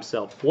all by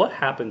himself? What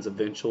happens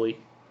eventually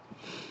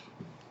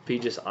if he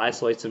just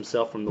isolates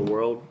himself from the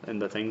world and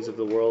the things of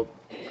the world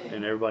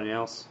and everybody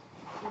else?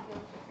 He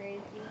goes crazy.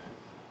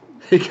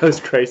 He goes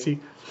crazy.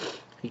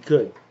 He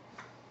could.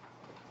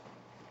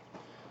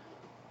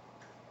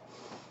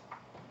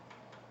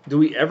 Do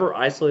we ever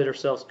isolate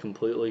ourselves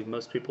completely?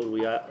 Most people,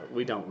 we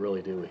don't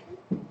really, do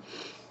we?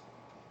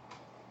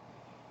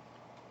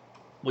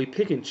 We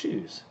pick and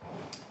choose,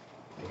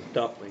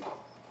 don't we?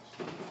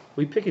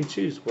 We pick and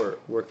choose where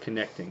we're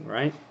connecting,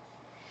 right?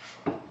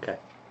 Okay.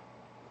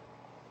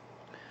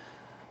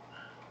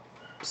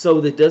 So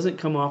that doesn't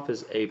come off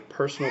as a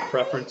personal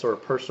preference or a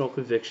personal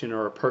conviction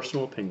or a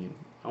personal opinion.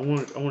 I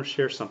want to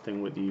share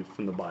something with you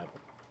from the Bible.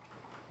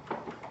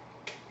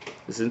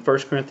 This is in 1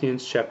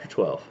 Corinthians chapter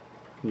 12.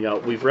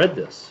 We've read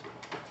this.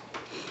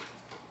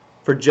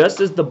 For just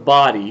as the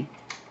body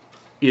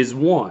is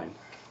one.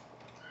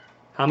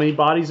 How many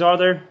bodies are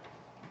there?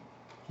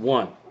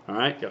 One. All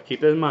right? Y'all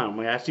keep that in mind. I'm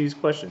going to ask you these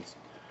questions.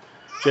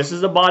 Just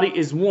as the body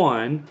is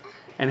one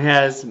and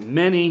has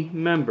many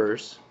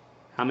members.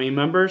 How many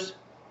members?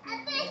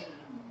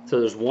 So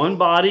there's one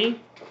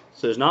body.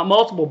 So there's not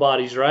multiple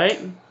bodies, right?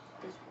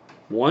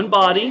 One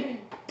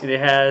body. And it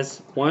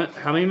has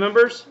how many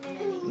members?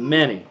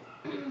 Many.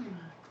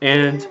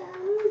 And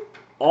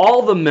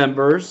all the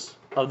members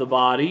of the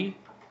body,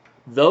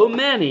 though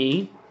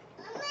many,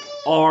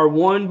 are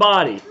one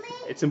body.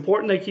 It's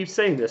important they keep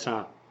saying this,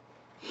 huh?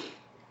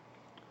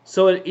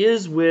 So it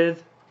is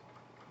with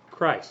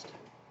Christ.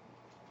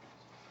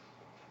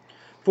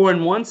 For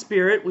in one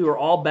Spirit we were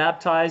all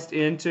baptized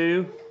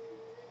into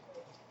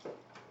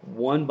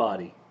one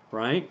body,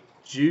 right?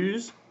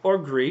 Jews or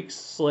Greeks,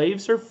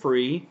 slaves or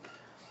free,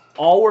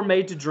 all were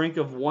made to drink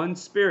of one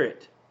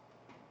Spirit.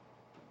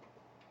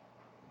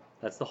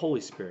 That's the Holy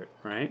Spirit,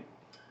 right?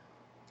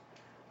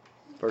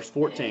 Verse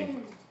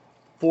 14.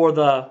 For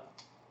the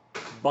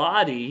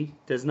body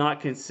does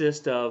not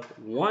consist of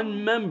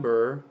one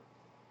member,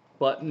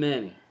 but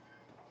many.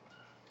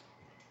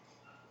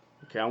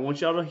 Okay, I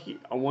want y'all to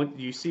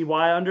you see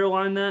why I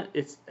underline that?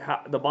 It's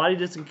the body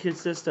doesn't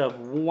consist of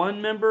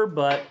one member,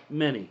 but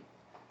many.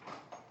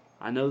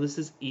 I know this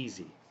is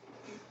easy,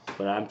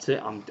 but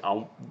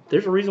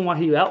there's a reason why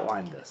he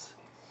outlined this.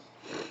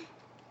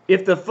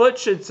 If the foot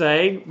should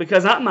say,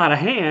 because I'm not a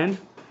hand,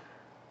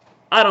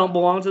 I don't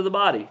belong to the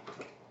body,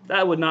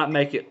 that would not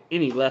make it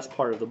any less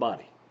part of the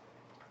body.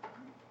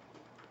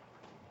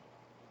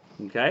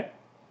 Okay?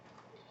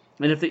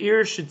 And if the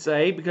ear should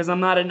say, because I'm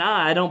not an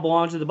eye, I don't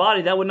belong to the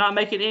body, that would not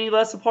make it any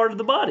less a part of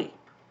the body.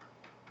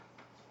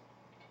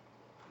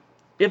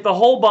 If the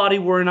whole body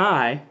were an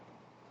eye,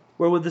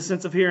 where would the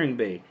sense of hearing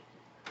be?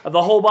 If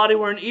the whole body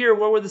were an ear,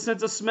 where would the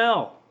sense of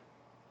smell?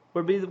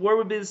 Where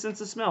would be the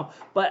sense of smell?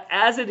 But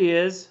as it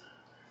is,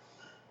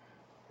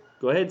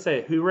 go ahead and say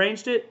it. Who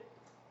arranged it?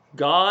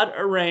 God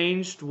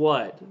arranged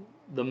what?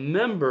 The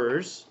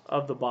members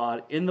of the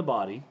body in the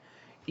body,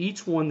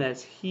 each one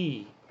as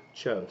He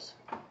chose.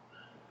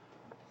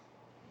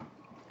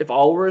 If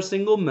all were a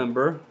single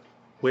member,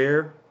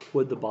 where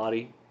would the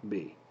body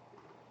be?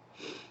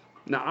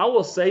 Now I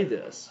will say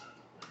this.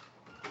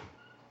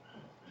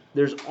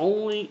 There's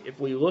only,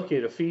 if we look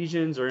at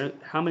Ephesians, or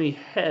how many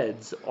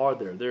heads are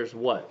there? There's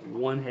what?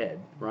 One head,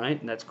 right?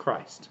 And that's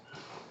Christ.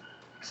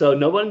 So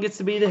no one gets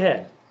to be the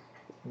head.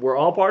 We're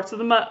all parts of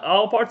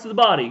the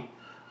body,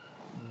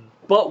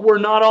 but we're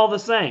not all the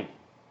same.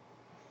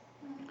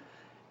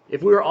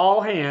 If we were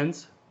all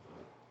hands,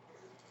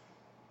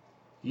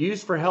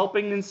 used for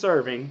helping and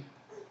serving,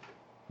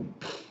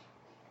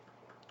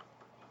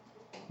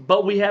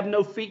 but we have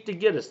no feet to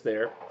get us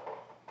there,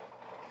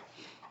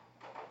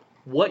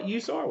 what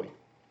use are we?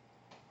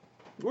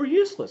 We're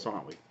useless,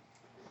 aren't we?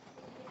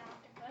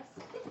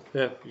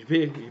 Yeah,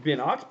 you'd be an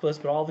octopus,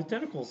 but all the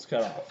tentacles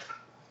cut off.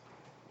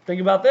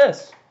 Think about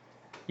this.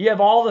 You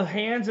have all the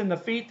hands and the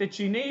feet that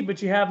you need,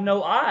 but you have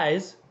no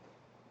eyes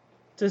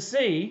to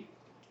see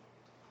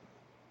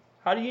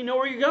How do you know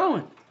where you're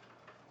going?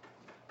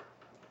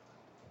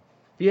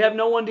 If you have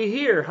no one to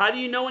hear, how do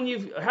you know when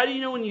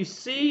you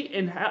see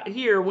and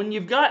hear when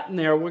you've gotten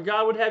there where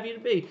God would have you to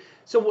be?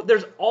 So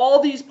there's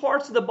all these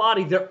parts of the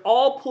body. They're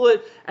all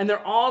put and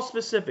they're all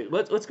specific.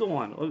 Let's go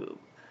on.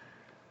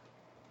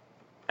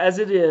 As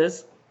it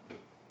is,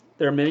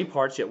 there are many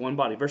parts, yet one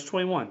body. Verse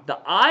 21. The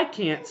eye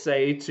can't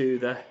say to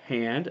the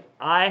hand,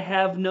 I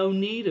have no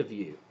need of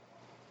you.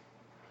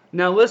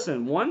 Now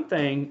listen, one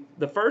thing,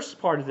 the first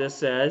part of this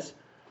says,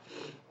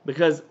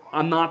 because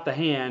I'm not the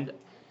hand,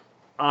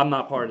 I'm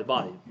not part of the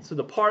body. So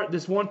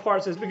this one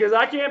part says, because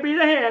I can't be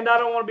the hand, I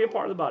don't want to be a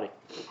part of the body.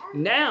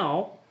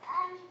 Now,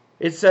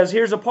 it says,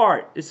 here's a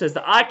part. It says,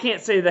 the eye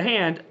can't say to the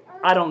hand,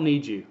 I don't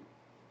need you.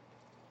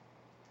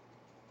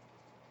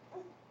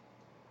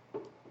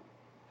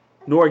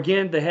 Nor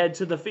again the head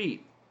to the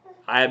feet,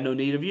 I have no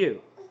need of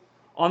you.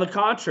 On the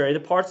contrary, the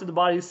parts of the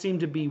body that seem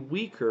to be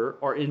weaker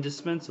are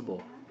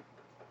indispensable.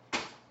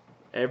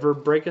 Ever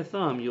break a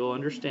thumb, you'll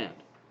understand.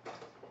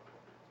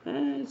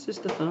 It's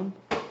just a thumb.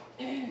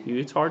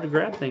 It's hard to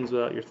grab things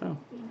without your thumb.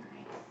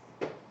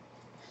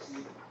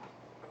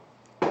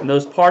 And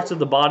those parts of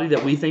the body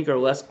that we think are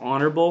less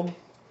honorable,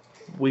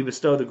 we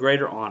bestow the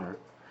greater honor.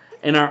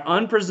 And our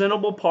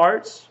unpresentable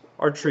parts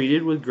are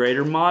treated with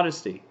greater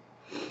modesty,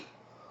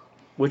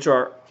 which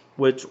our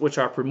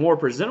more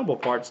presentable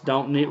parts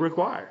don't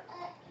require.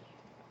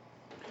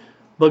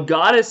 But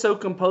God has so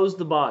composed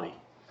the body,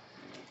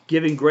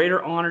 giving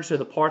greater honor to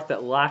the part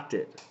that lacked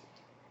it,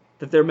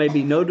 that there may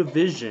be no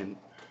division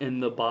in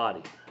the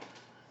body,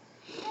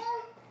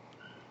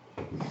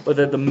 but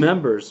that the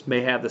members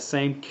may have the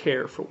same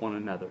care for one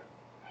another.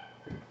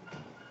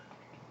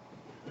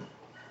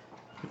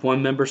 If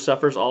one member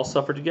suffers, all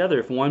suffer together.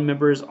 If one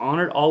member is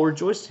honored, all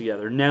rejoice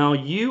together. Now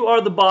you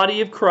are the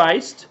body of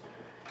Christ,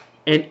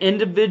 and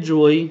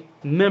individually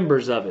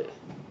members of it.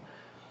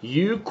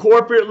 You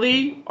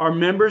corporately are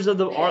members of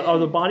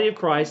the body of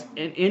Christ,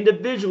 and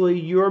individually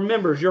you are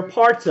members. You're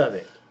parts of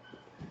it.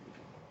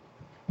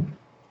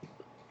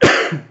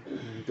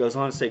 It goes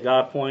on to say,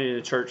 God appointed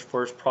the church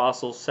first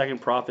apostles,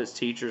 second prophets,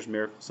 teachers,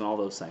 miracles, and all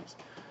those things.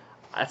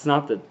 That's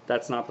not the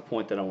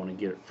point that I want to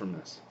get from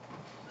this.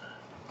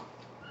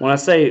 When I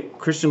say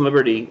Christian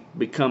liberty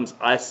becomes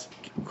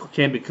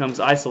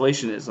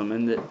isolationism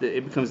and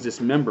it becomes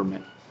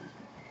dismemberment,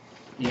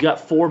 you got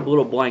 4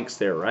 little blanks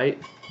there,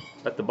 right?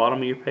 At the bottom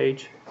of your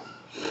page.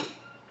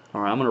 All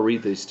right, I'm going to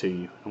read these to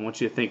you. I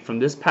want you to think from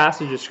this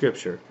passage of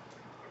Scripture.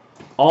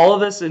 All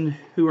of us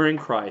who are in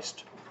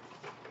Christ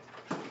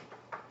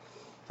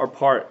are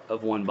part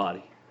of one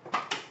body.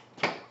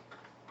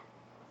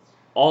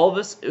 All of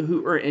us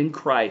who are in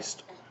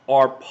Christ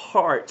are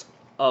part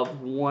of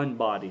one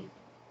body.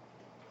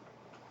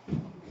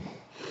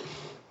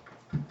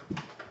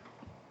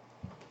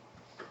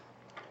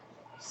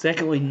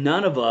 Secondly,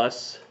 none of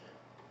us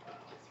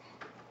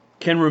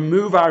can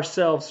remove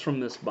ourselves from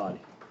this body.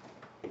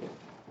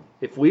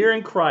 If we are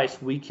in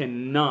Christ, we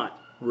cannot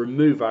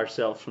remove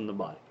ourselves from the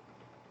body.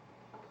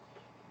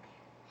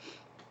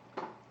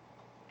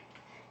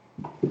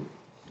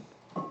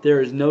 There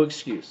is no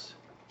excuse.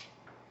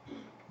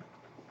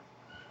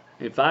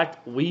 In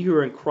fact, we who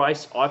are in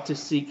Christ ought to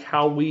seek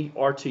how we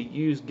are to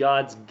use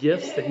God's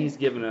gifts that He's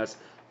given us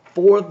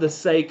for the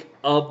sake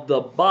of the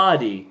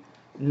body,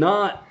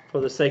 not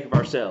for the sake of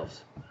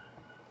ourselves.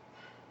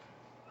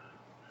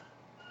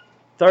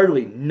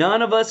 Thirdly,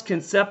 none of us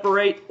can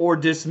separate or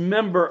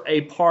dismember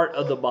a part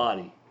of the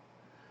body.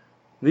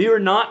 We are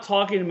not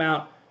talking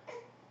about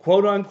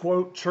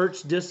quote-unquote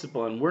church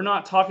discipline. We're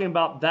not talking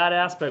about that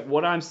aspect.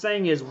 What I'm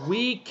saying is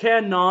we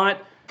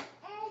cannot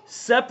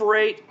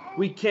separate,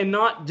 we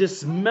cannot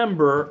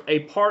dismember a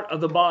part of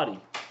the body.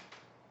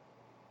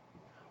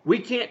 We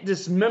can't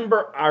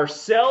dismember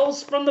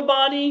ourselves from the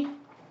body,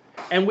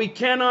 and we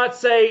cannot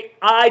say,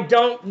 I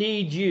don't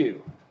need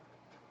you.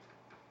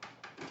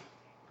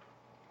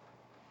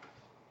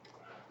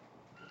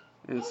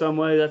 In some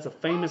way, that's the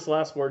famous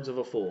last words of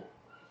a fool.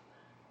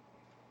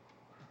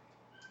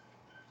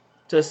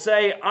 To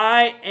say,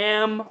 I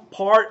am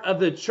part of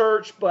the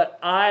church, but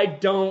I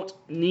don't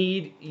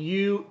need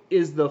you,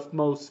 is the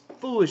most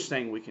foolish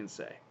thing we can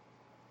say.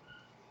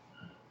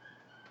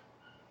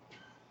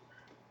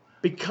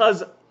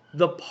 Because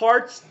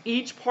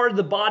each part of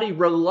the body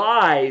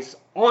relies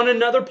on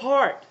another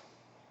part.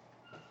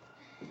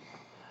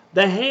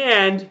 The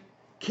hand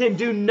can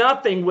do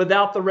nothing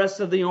without the rest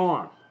of the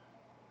arm.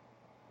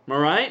 Am I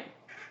right?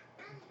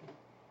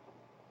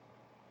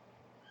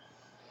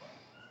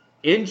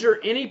 Injure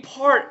any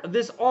part of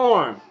this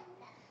arm,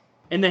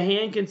 and the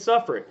hand can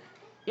suffer it.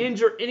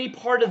 Injure any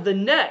part of the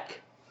neck,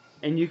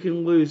 and you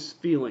can lose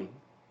feeling.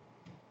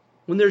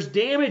 When there's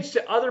damage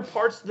to other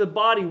parts of the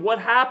body, what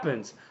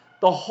happens?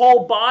 The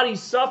whole body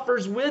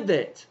suffers with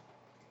it.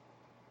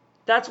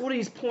 That's what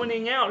he's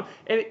pointing out.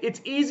 And it's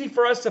easy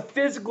for us to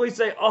physically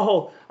say,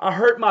 oh, I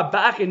hurt my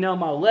back and now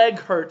my leg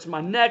hurts,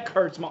 my neck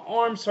hurts, my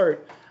arms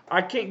hurt.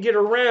 I can't get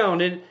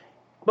around.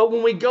 But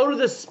when we go to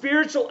the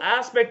spiritual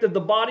aspect of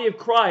the body of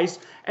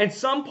Christ, and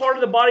some part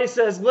of the body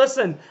says,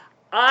 listen,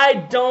 I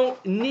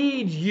don't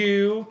need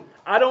you.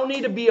 I don't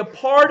need to be a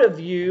part of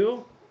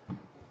you.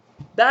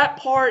 That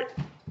part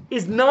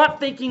is not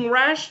thinking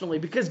rationally,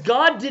 because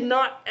God did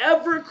not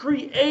ever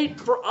create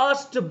for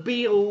us to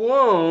be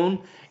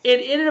alone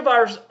in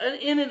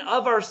and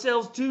of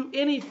ourselves to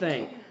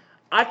anything.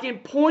 I can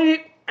point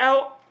it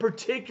out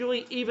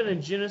particularly even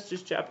in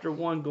Genesis chapter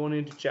 1 going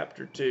into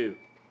chapter 2.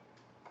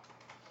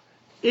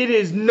 It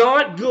is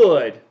not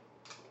good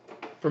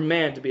for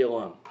man to be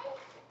alone.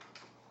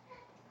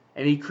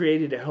 And he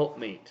created a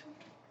helpmate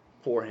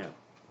for him.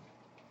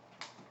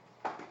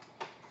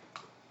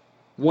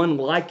 One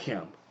like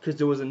him, because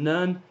there was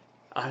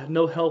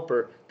no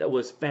helper that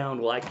was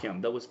found like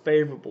him, that was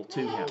favorable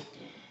to him,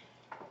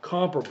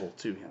 comparable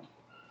to him.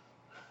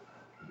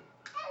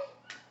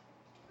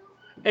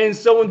 And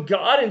so when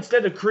God,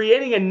 instead of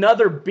creating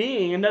another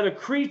being, another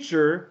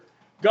creature,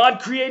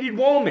 God created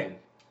woman.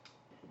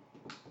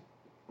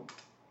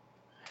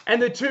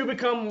 And the two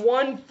become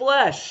one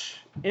flesh.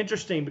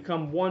 Interesting,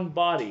 become one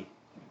body.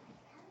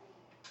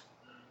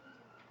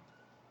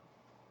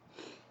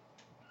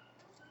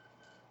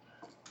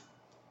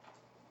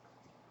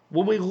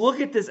 When we look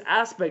at this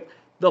aspect,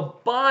 the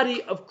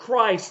body of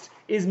Christ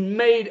is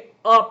made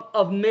up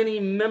of many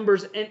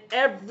members, and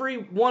every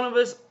one of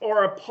us who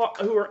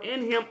are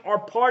in Him are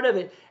part of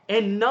it.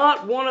 And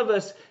not one of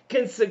us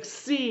can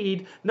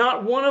succeed,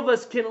 not one of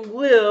us can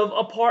live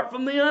apart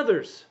from the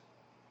others.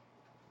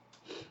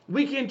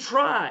 We can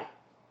try,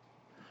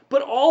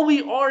 but all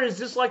we are is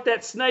just like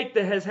that snake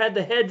that has had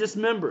the head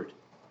dismembered.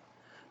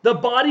 The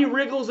body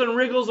wriggles and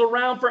wriggles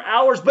around for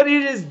hours, but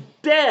it is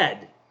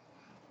dead.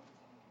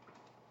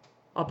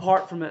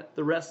 Apart from it,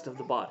 the rest of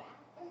the body,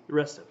 the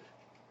rest of it.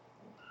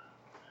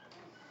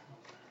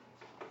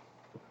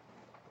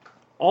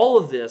 All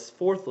of this,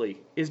 fourthly,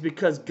 is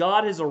because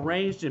God has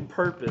arranged and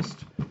purposed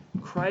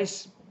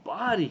Christ's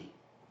body.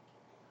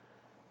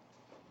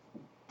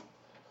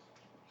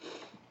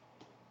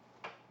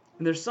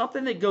 And there's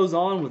something that goes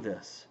on with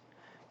this.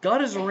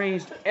 God has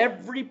arranged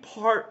every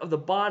part of the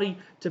body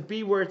to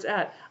be where it's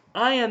at.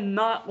 I am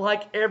not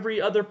like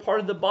every other part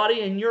of the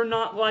body, and you're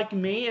not like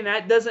me, and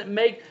that doesn't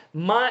make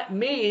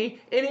me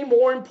any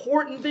more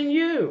important than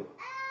you.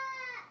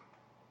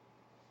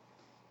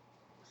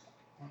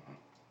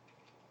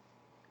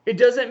 It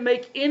doesn't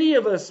make any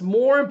of us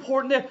more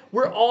important than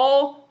we're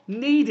all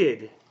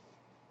needed.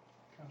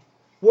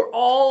 We're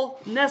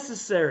all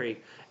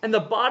necessary. And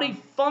the body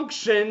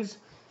functions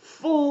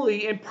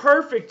fully and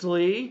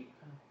perfectly,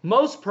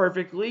 most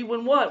perfectly,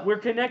 when what? We're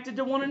connected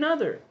to one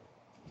another.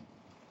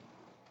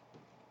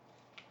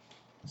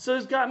 So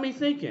it's got me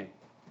thinking.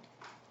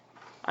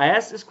 I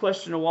asked this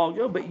question a while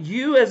ago, but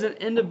you as an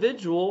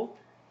individual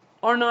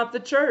are not the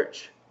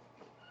church,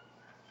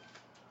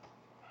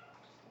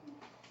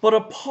 but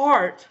a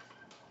part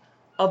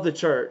of the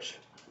church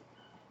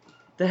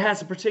that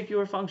has a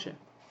particular function.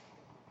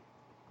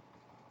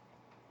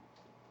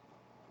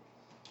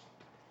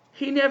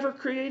 He never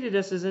created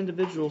us as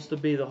individuals to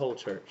be the whole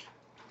church,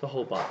 the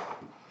whole body.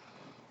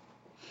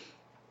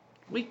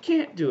 We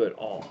can't do it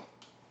all.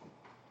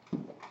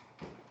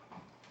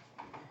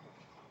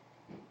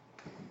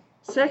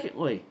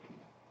 Secondly,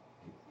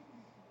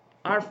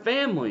 our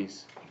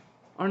families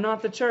are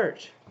not the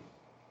church.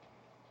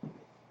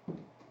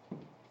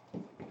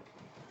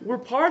 We're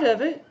part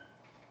of it.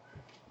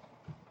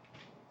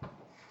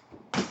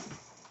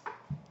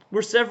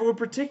 We're several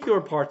particular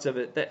parts of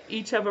it that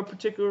each have a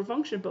particular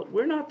function, but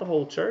we're not the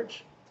whole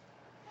church.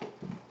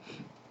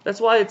 That's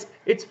why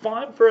it's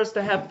fine for us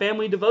to have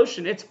family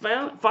devotion. It's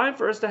fine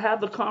for us to have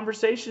the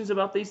conversations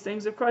about these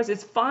things of Christ.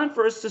 It's fine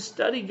for us to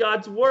study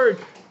God's Word.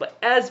 But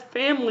as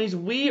families,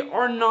 we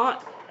are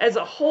not, as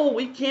a whole,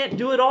 we can't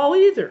do it all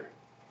either.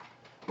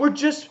 We're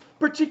just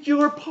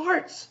particular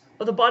parts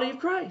of the body of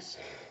Christ.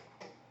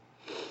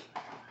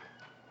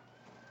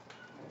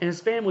 And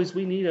as families,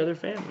 we need other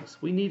families.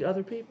 We need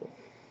other people.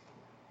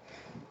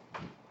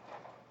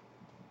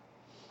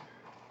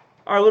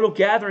 Our little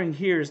gathering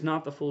here is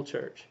not the full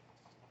church.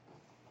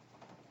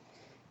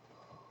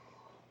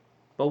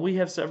 But we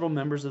have several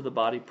members of the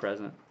body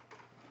present,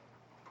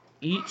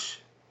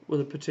 each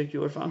with a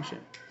particular function.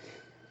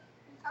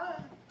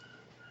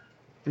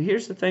 And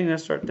here's the thing that I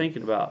start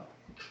thinking about.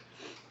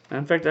 And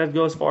in fact, I'd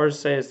go as far as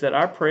to say is that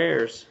our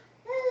prayers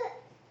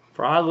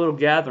for our little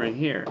gathering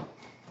here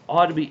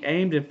ought to be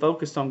aimed and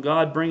focused on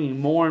God bringing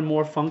more and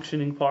more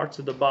functioning parts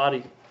of the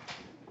body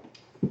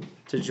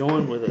to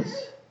join with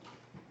us.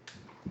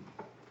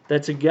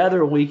 That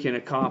together we can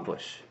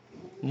accomplish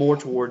more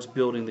towards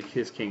building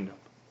His kingdom.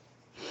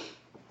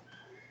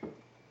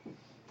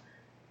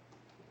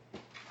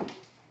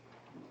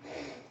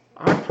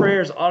 Our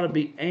prayers ought to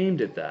be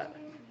aimed at that.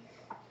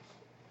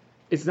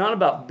 It's not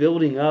about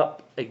building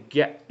up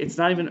it's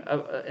not even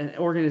an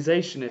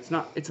organization.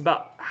 It's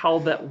about how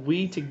that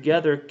we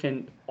together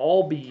can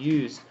all be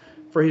used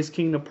for His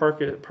kingdom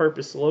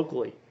purpose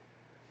locally,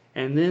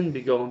 and then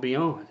be going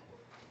beyond.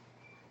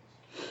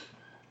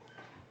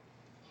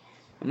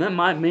 And that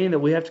might mean that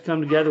we have to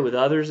come together with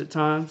others at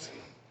times,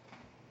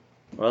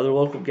 or other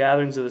local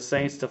gatherings of the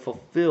saints to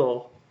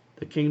fulfill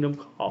the kingdom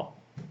call.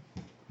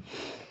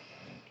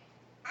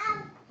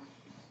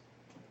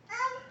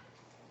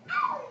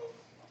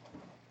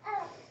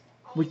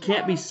 We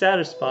can't be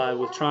satisfied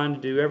with trying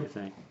to do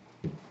everything.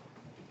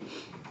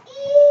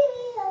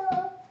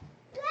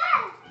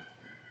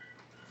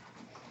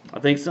 I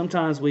think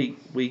sometimes we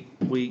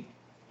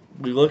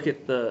look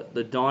at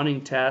the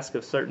daunting task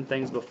of certain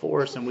things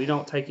before us, and we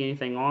don't take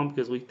anything on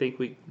because we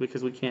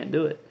can't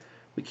do it.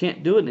 We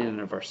can't do it in and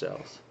of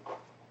ourselves.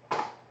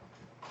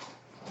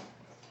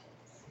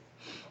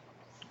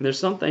 There's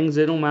some things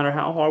that don't matter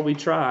how hard we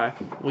try,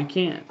 we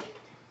can't.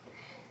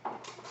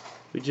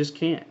 We just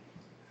can't.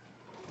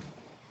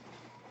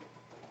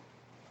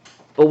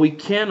 But we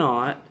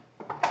cannot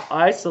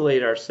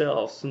isolate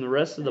ourselves from the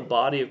rest of the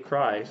body of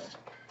Christ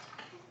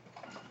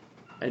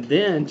and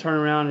then turn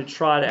around and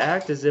try to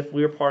act as if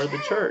we're part of the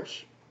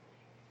church.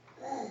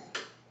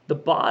 For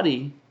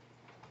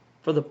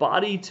the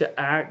body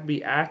to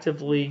be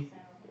actively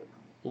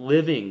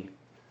living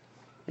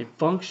and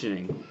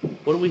functioning,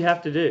 what do we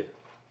have to do?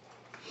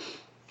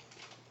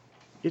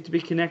 You have to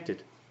be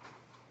connected.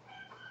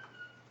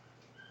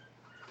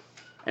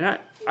 And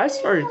I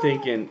started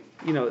thinking,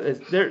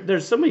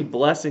 there's so many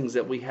blessings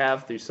that we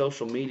have through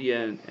social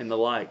media and the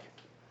like.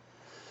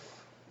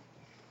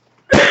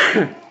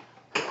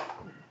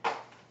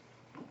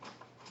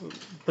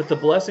 But the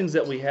blessings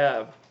that we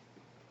have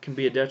can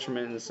be a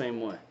detriment in the same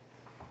way.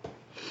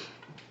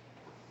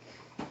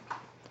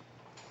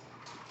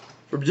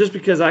 Just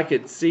because I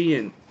could see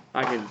and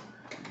I can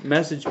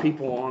message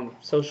people on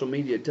social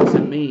media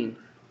doesn't mean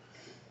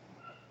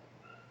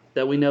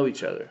that we know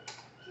each other.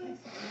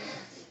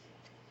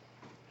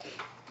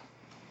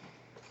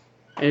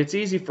 And it's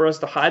easy for us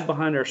to hide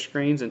behind our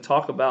screens and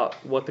talk about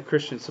what the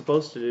Christian's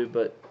supposed to do,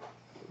 but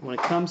when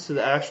it comes to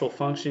the actual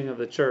functioning of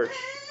the church,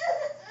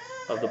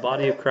 of the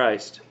body of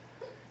Christ,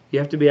 you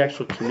have to be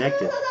actually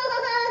connected.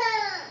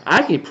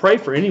 I can pray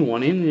for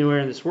anyone anywhere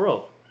in this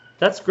world.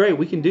 That's great.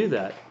 We can do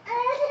that.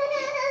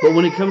 But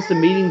when it comes to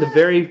meeting the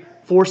very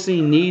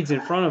foreseen needs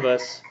in front of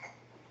us,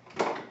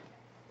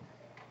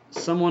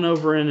 someone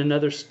over in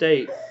another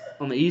state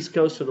on the East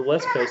Coast or the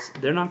West Coast,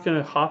 they're not going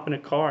to hop in a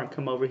car and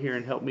come over here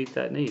and help meet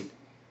that need.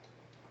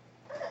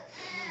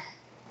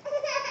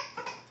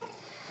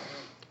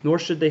 Nor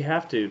should they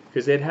have to,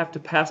 because they'd have to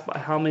pass by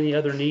how many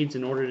other needs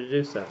in order to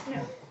do so.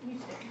 Yeah, you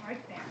sit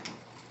right there.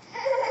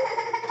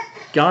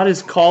 God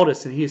has called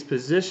us and He has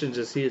positioned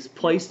us. He has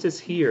placed us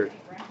here.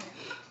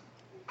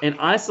 And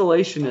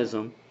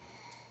isolationism,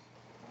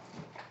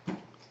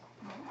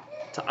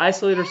 to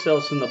isolate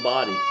ourselves from the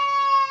body,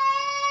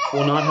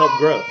 will not help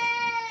growth.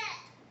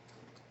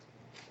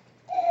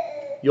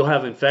 You'll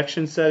have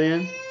infection set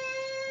in.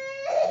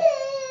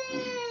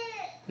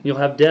 You'll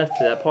have death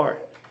to that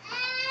part.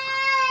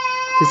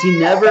 Because He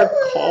never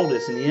called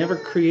us and He never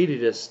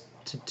created us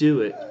to do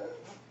it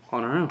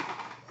on our own.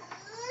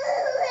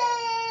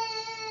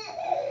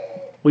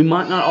 We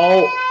might not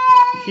all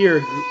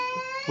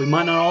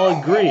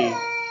agree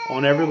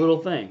on every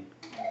little thing.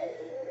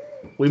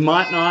 We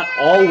might not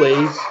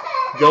always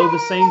go the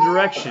same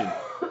direction.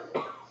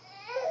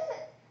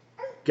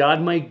 God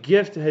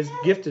has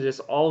gifted us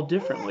all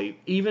differently.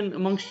 Even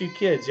amongst you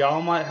kids,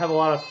 y'all might have a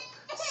lot of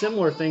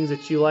similar things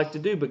that you like to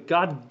do, but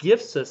God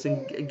gifts us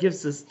and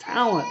gives us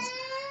talents.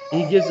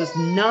 And He gives us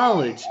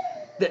knowledge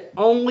that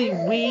only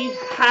we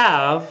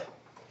have,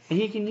 and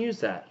He can use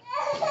that.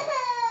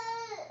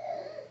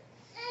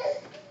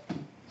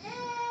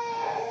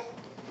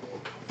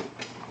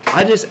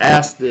 I just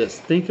ask this.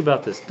 Think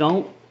about this.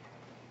 Don't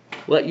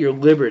let your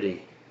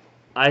liberty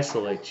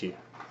isolate you.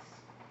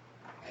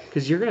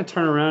 Because you're going to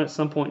turn around at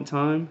some point in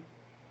time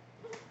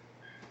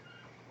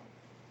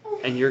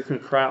and you're going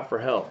to cry out for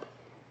help.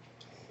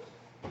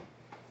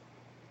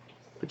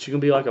 But you're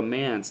going to be like a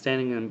man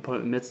standing in the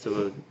midst of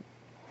a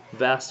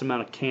vast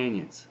amount of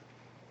canyons.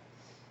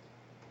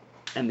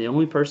 And the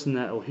only person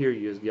that will hear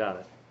you is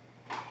God.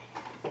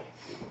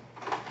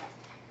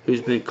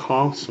 Who's been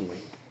constantly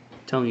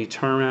telling you,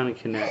 turn around and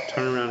connect,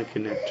 turn around and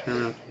connect, turn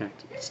around and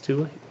connect. It's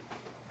too late.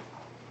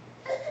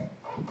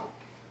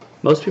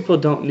 Most people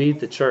don't need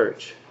the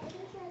church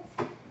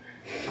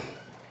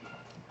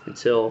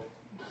until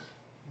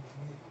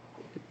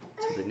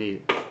they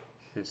need it. And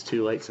it's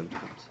too late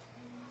sometimes.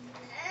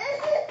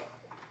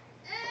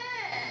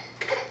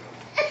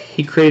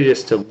 He created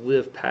us to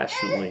live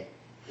passionately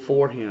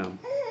for Him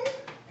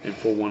and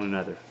for one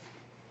another.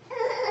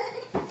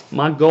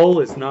 My goal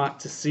is not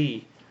to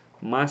see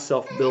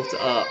myself built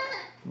up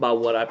by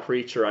what I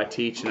preach or I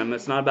teach. And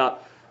it's not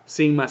about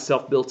seeing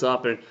myself built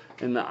up and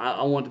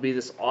I want to be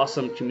this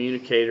awesome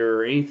communicator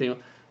or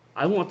anything.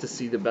 I want to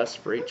see the best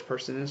for each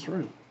person in this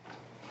room.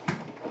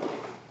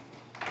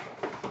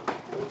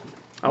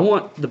 I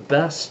want the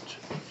best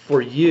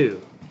for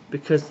you,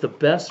 because the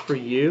best for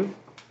you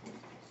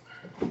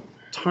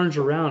turns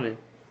around and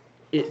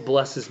it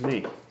blesses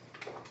me.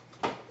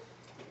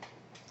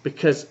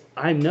 Because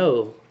I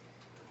know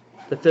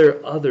that there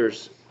are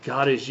others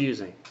God is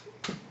using.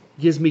 It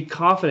gives me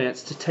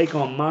confidence to take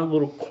on my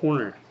little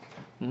corner,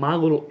 my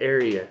little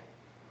area,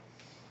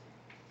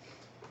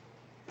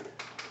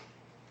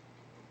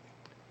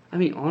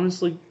 mean,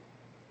 honestly,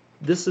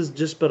 this is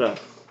just but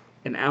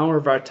an hour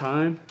of our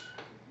time.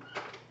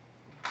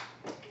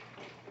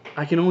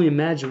 I can only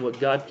imagine what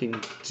God can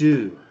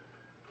do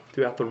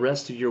throughout the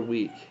rest of your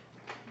week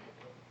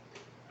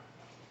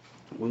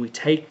when we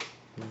take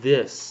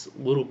this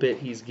little bit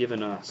He's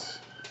given us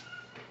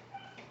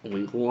and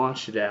we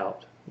launch it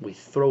out, we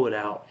throw it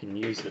out and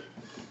use it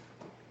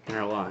in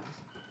our lives.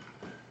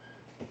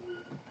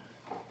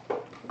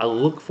 I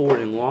look forward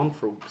and long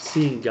for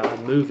seeing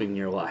God move in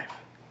your life.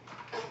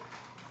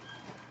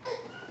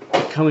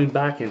 And coming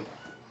back and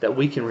that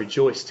we can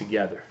rejoice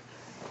together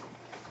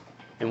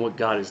in what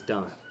God has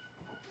done.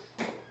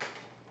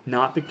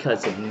 Not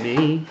because of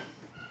me,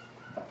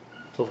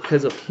 but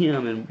because of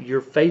Him and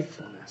your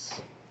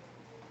faithfulness.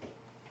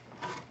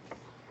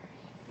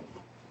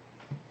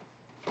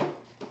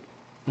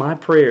 My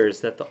prayer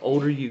is that the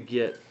older you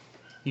get,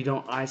 you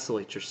don't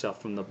isolate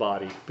yourself from the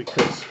body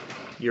because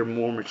you're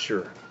more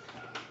mature.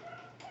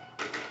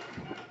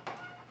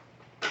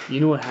 You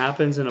know what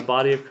happens in a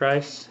body of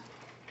Christ?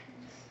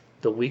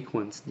 The weak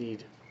ones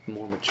need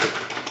more mature.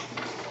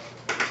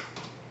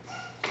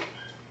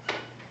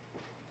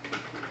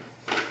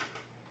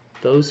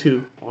 Those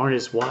who aren't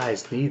as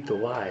wise need the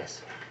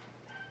wise.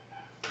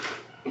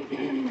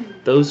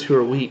 Those who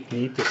are weak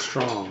need the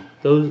strong.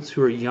 Those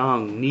who are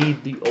young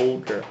need the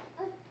older.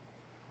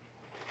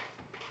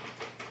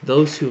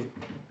 Those who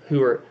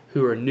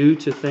are new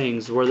to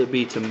things, whether it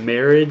be to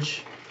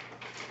marriage,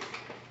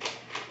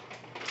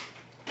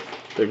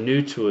 they're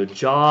new to a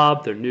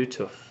job, they're new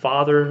to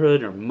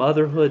fatherhood or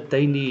motherhood,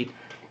 they need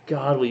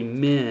godly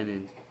men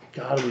and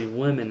godly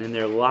women in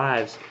their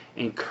lives,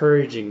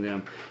 encouraging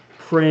them,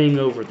 praying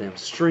over them,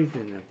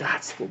 strengthening them.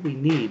 That's what we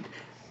need.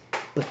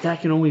 But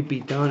that can only be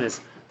done as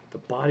the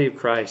body of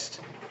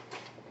Christ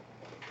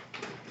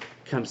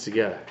comes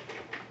together.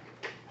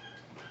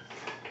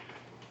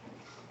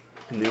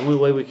 And the only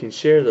way we can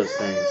share those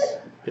things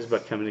is by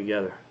coming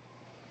together.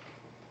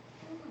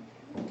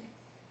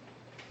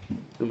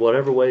 In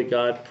whatever way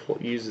God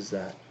uses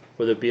that,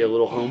 whether it be a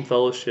little home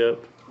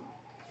fellowship,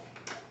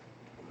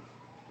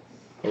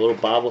 a little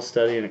Bible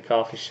study in a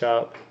coffee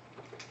shop,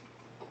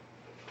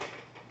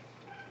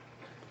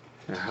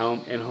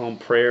 a in-home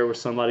prayer with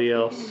somebody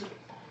else.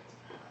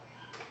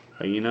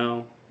 But you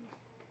know,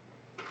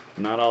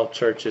 not all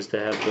churches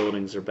that have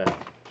buildings are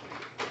bad.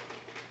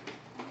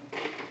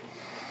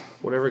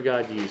 Whatever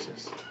God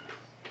uses,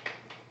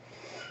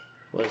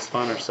 let us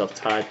find ourselves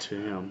tied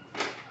to Him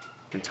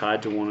and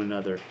tied to one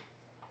another,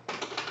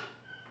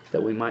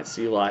 that we might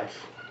see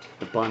life,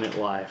 abundant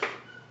life,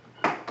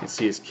 and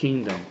see His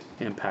kingdom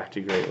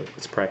impacted greatly.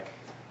 Let's pray.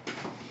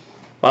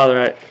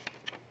 Father,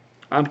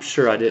 I'm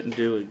sure I didn't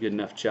do a good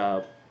enough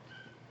job,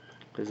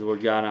 because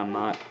Lord God, I'm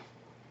not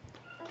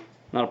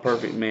a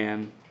perfect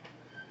man.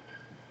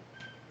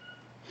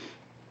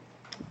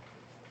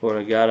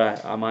 Lord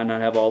God, I might not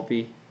have all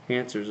the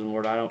answers, and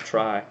Lord, I don't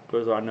try,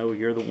 because I know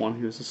You're the one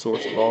who is the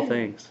source of all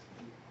things.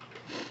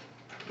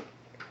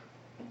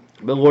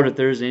 But Lord, if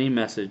there's any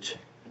message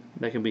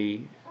that can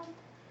be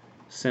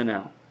sent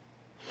out,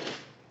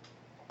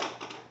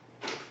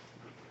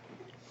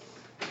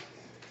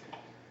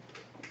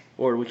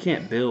 Lord, we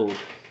can't build.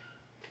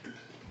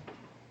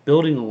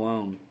 Building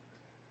alone.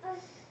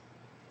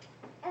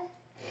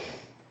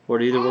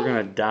 Lord, either we're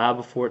going to die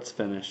before it's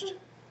finished,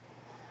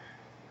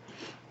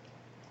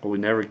 or we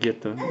never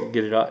get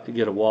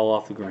a wall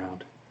off the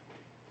ground.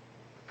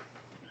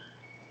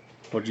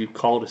 Lord, You've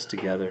called us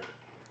together.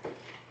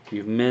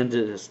 You've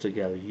mended us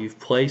together. You've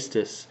placed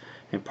us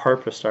and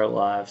purposed our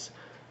lives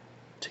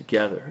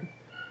together.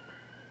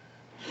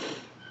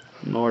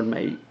 Lord,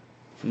 may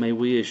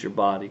we as Your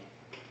body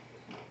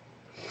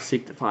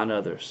seek to find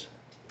others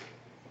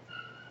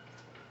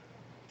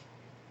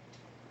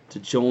to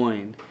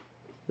join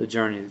the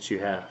journey that You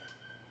have.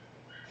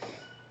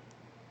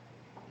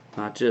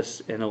 Not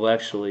just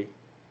intellectually,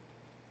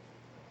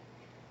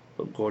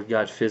 but Lord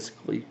God,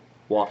 physically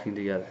walking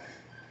together.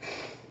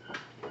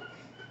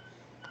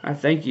 I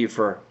thank You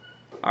for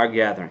our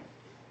gathering.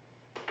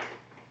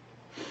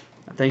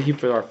 I thank You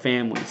for our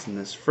families and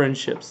these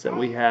friendships that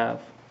we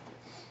have.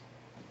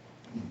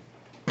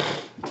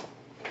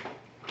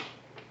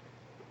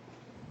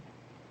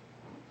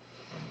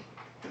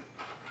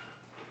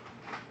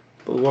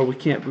 But Lord, we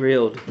can't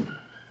build.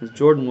 As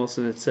Jordan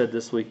Wilson had said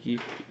this week, you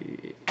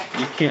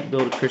can't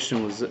build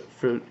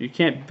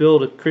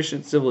a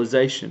Christian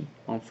civilization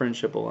on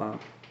friendship alone.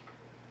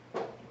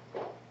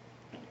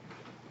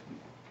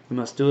 We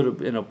must do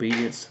it in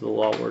obedience to the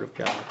law word of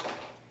God.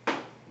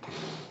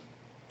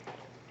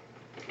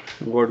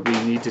 Lord,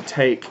 we need to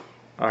take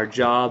our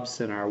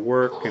jobs and our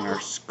work and our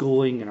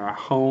schooling and our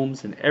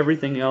homes and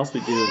everything else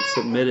we do and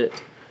submit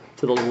it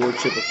to the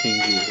Lordship of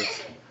King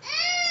Jesus.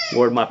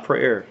 Lord, my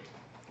prayer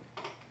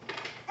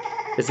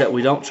is that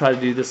we don't try to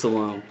do this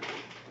alone,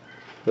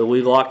 that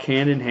we lock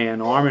hand in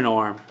hand, arm in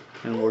arm,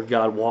 and Lord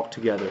God, walk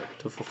together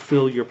to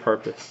fulfill Your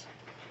purpose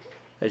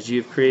as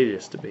You have created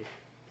us to be.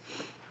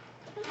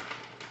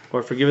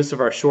 Lord, forgive us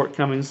of our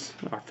shortcomings,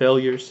 our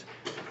failures,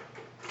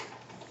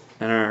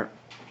 and our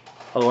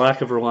a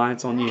lack of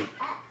reliance on you.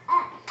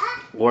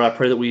 Lord, I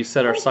pray that we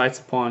set our sights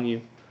upon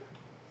you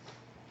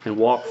and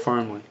walk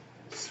firmly.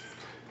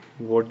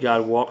 Lord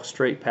God, walk a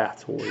straight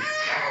path toward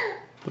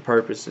the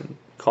purpose and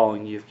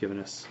calling you've given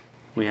us.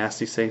 We ask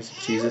these things in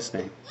Jesus'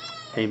 name.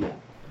 Amen.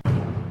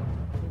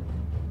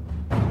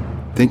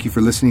 Thank you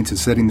for listening to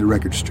Setting the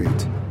Record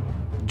Straight.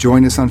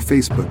 Join us on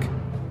Facebook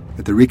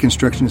at the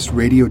Reconstructionist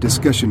Radio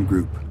Discussion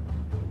Group.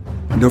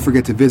 And don't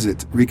forget to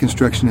visit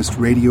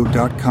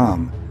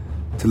ReconstructionistRadio.com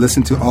to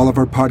listen to all of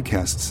our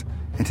podcasts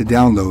and to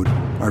download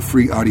our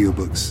free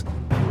audiobooks.